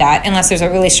want to read that unless there's a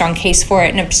really strong case for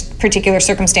it in a particular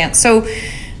circumstance. So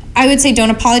I would say don't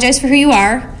apologize for who you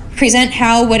are. Present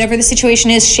how whatever the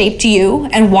situation is shaped you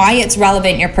and why it's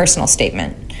relevant in your personal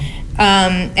statement.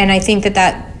 And I think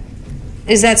that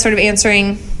is that sort of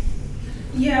answering?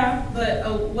 Yeah,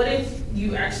 but what if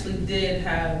you actually did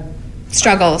have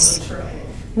struggles?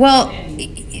 Well,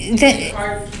 is it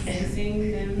hard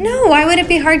convincing them? No, why would it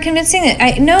be hard convincing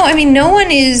them? No one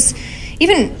is,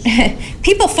 even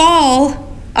people fall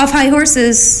off high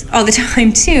horses all the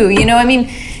time too,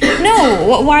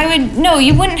 no, why would, no,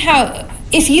 you wouldn't have,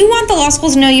 if you want the law school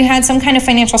to know you had some kind of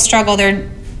financial struggle, there are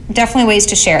definitely ways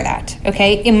to share that,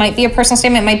 okay? It might be a personal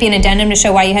statement, it might be an addendum to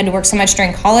show why you had to work so much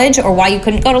during college or why you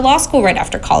couldn't go to law school right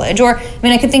after college, or,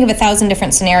 I could think of 1,000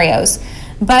 different scenarios.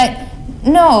 But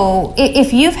no,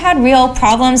 if you've had real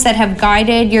problems that have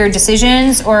guided your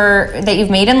decisions or that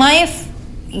you've made in life,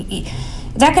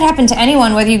 that could happen to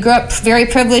anyone, whether you grew up very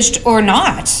privileged or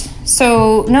not.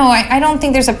 So no, I don't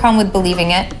think there's a problem with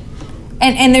believing it.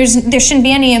 And there shouldn't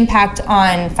be any impact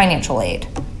on financial aid.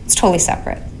 It's totally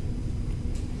separate.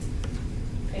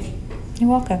 You're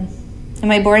welcome. Am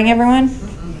I boring everyone?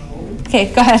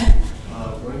 Okay, go ahead.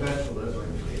 Going back to Liz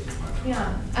organization,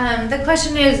 Yeah. The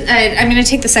question is, I'm going to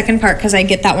take the second part because I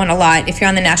get that one a lot. If you're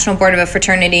on the national board of a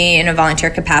fraternity in a volunteer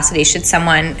capacity, should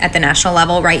someone at the national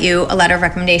level write you a letter of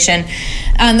recommendation?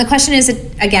 The question is,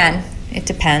 again, it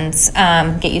depends.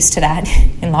 Get used to that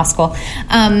in law school.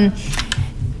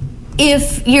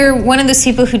 If you're one of those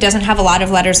people who doesn't have a lot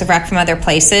of letters of rec from other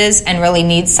places and really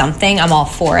needs something, I'm all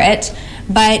for it.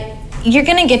 But you're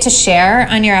going to get to share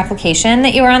on your application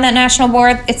that you were on that national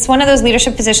board. It's one of those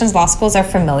leadership positions law schools are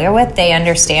familiar with. They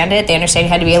understand it. They understand you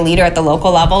had to be a leader at the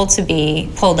local level to be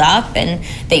pulled up, and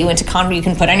that you went to you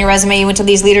can put on your resume you went to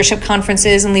these leadership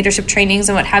conferences and leadership trainings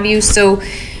and what have you. So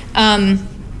I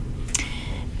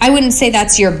wouldn't say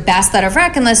that's your best letter of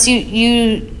rec unless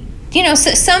you know,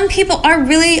 so some people are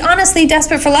really honestly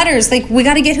desperate for letters. Like, we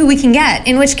got to get who we can get,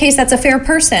 in which case that's a fair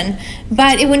person.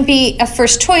 But it wouldn't be a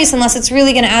first choice unless it's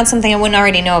really going to add something I wouldn't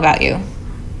already know about you.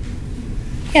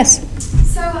 Yes?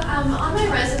 So on my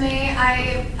resume,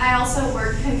 I also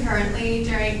worked concurrently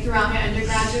throughout my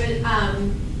undergraduate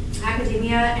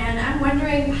academia, and I'm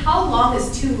wondering how long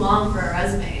is too long for a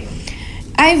resume?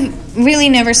 I've really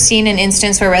never seen an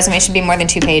instance where a resume should be more than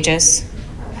 2 pages.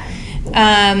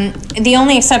 The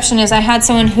only exception is I had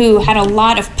someone who had a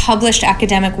lot of published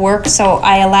academic work, so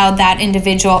I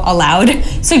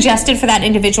suggested for that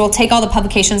individual, take all the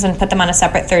publications and put them on a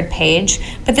separate 3rd page.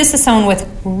 But this is someone with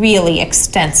really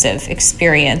extensive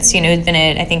experience, you know, who'd been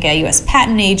I think a U.S.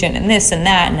 patent agent and this and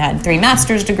that, and had 3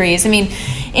 master's degrees. I mean,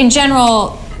 in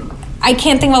general, I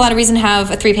can't think of a lot of reason to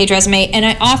have a 3-page resume, and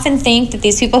I often think that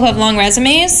these people who have long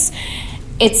resumes,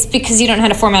 it's because you don't know how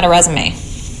to format a resume.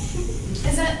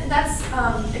 That's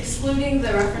excluding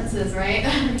the references, right?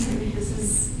 This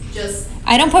is just...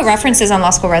 I don't put references on law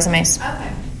school resumes. Okay.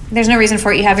 There's no reason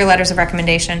for it. You have your letters of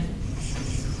recommendation.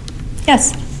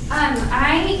 Yes?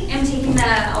 I am taking the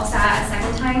LSAT a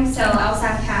second time, so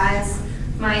LSAT has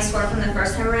my score from the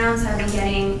first time around, so I've been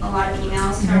getting a lot of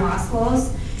emails from law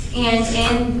schools. And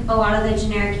in a lot of the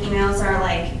generic emails are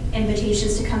like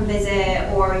invitations to come visit,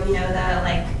 or, you know, the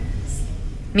like...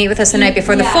 meet with us the night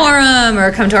before the forum, or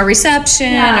come to our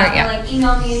reception, or like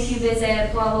email me if you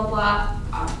visit, blah, blah, blah.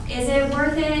 Is it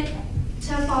worth it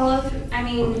to follow through? I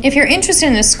mean... If you're interested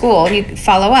in a school, you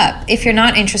follow up. If you're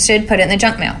not interested, put it in the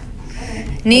junk mail. Okay.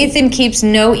 Nathan keeps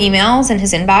no emails in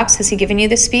his inbox. Has he given you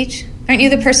this speech? Aren't you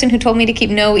the person who told me to keep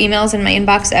no emails in my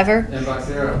inbox ever? Inbox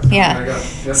 0. Yeah. Oh my God.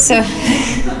 Yep. So...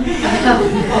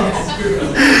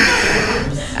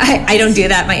 I don't do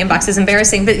that. My inbox is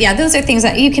embarrassing. But yeah, those are things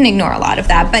that you can ignore a lot of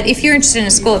that. But if you're interested in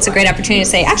a school, it's a great opportunity to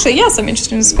say, actually, yes, I'm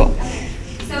interested in a school.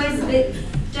 So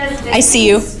does I see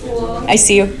you. School, I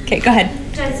see you. Okay, go ahead.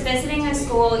 Does visiting a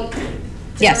school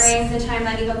during the time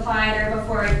that you've applied or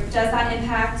before, does that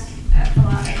impact a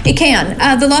lot? It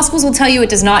can. The law schools will tell you it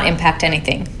does not impact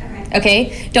anything.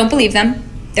 Okay? Don't believe them.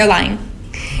 They're lying.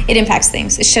 It impacts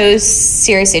things. It shows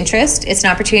serious interest. It's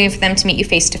an opportunity for them to meet you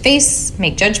face to face,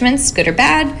 make judgments, good or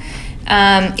bad.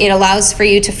 It allows for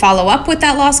you to follow up with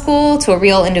that law school, to a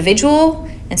real individual,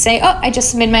 and say, oh, I just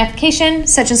submitted my application.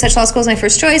 Such and such law school is my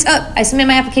first choice. Oh, I submitted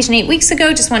my application 8 weeks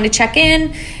ago. Just wanted to check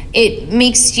in. It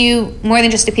makes you more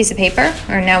than just a piece of paper.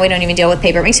 Or now we don't even deal with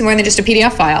paper. It makes you more than just a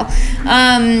PDF file.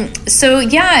 So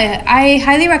yeah, I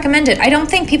highly recommend it. I don't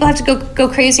think people have to go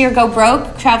crazy or go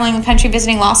broke traveling the country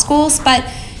visiting law schools, but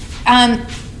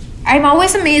I'm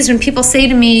always amazed when people say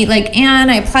to me, like, Anne,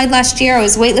 I applied last year. I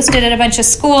was waitlisted at a bunch of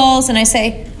schools. And I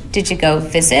say, did you go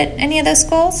visit any of those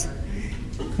schools?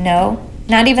 No.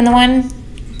 Not even the one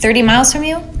 30 miles from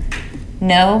you?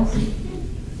 No.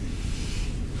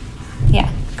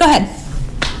 Yeah, go ahead.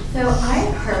 So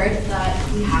I've heard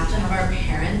that we have to have our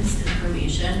parents'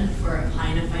 information for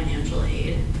applying to financial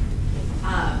aid.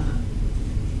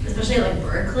 Especially at like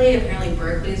Berkeley. Apparently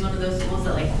Berkeley is one of those schools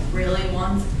that like really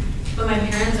wants, but my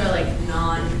parents are like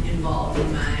non-involved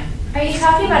in my... Are you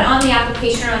talking about on the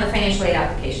application or on the financial aid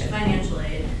application? Financial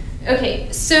aid.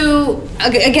 Okay, so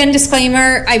again,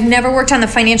 disclaimer, I've never worked on the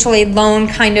financial aid loan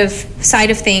kind of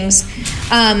side of things.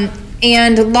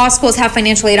 And law schools have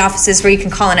financial aid offices where you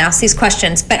can call and ask these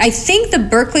questions. But I think the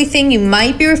Berkeley thing you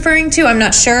might be referring to, I'm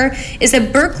not sure, is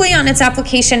that Berkeley on its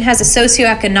application has a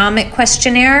socioeconomic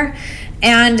questionnaire.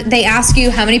 And they ask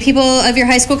you how many people of your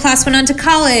high school class went on to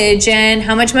college and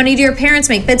how much money do your parents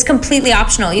make. But it's completely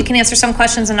optional. You can answer some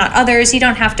questions and not others. You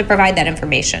don't have to provide that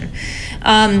information.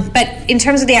 But in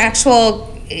terms of the actual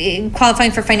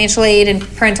qualifying for financial aid and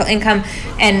parental income,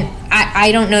 and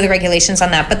I don't know the regulations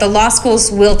on that, but the law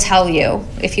schools will tell you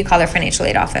if you call their financial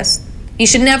aid office. You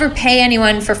should never pay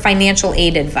anyone for financial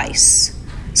aid advice.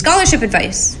 Scholarship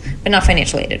advice, but not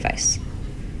financial aid advice.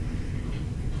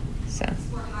 So.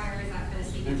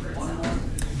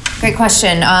 Great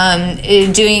question.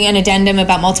 Doing an addendum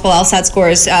about multiple LSAT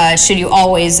scores, should you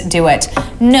always do it?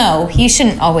 No, you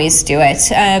shouldn't always do it.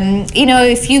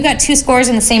 If you got 2 scores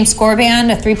in the same score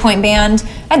band, a 3-point band,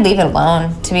 I'd leave it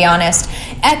alone, to be honest.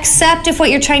 Except if what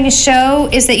you're trying to show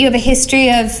is that you have a history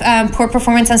of poor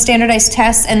performance on standardized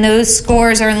tests and those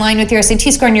scores are in line with your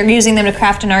SAT score and you're using them to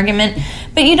craft an argument.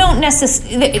 But you don't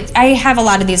necessarily, I have a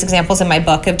lot of these examples in my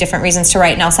book of different reasons to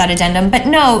write an LSAT addendum, but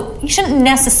no, you shouldn't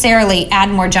necessarily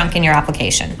add more junk in your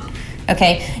application.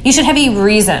 Okay? You should have a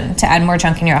reason to add more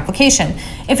junk in your application.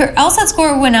 If your LSAT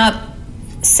score went up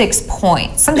 6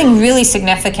 points, something really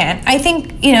significant, I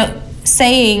think,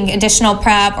 saying additional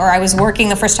prep, or I was working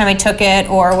the first time I took it,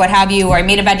 or what have you, or I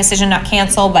made a bad decision, not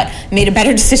cancel, but made a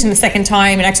better decision the second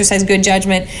time and exercised good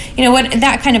judgment,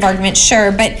 that kind of argument,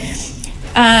 sure. But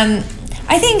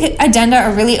I think addenda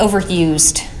are really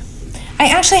overused. I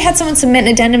actually had someone submit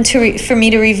an addendum for me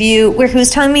to review where he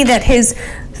was telling me that his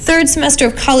 3rd semester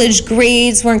of college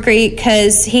grades weren't great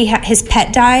because his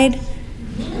pet died.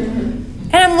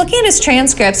 And I'm looking at his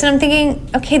transcripts and I'm thinking,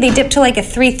 okay, they dipped to like a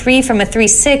 3.3 from a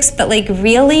 3.6, but like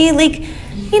really? Like,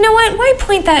 you know what? Why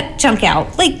point that junk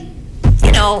out? Like,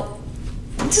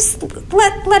 just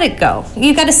let it go.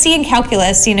 You got a C in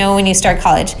calculus, when you start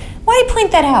college. Why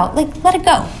point that out? Like, let it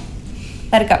go.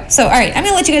 Let it go. So, all right, I'm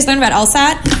going to let you guys learn about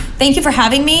LSAT. Thank you for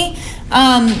having me.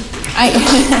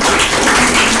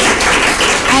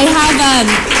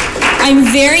 I'm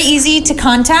very easy to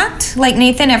contact. Like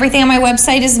Nathan, everything on my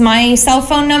website is my cell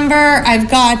phone number. I've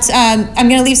got, I'm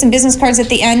going to leave some business cards at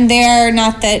the end there.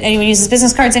 Not that anyone uses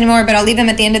business cards anymore, but I'll leave them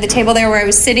at the end of the table there where I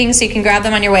was sitting so you can grab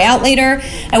them on your way out later.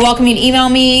 I welcome you to email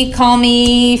me, call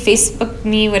me, Facebook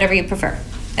me, whatever you prefer.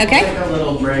 Okay? We'll take a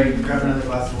little break, grab another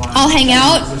glass of wine. I'll hang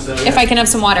out if I can have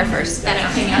some water first. Then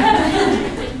I'll hang out.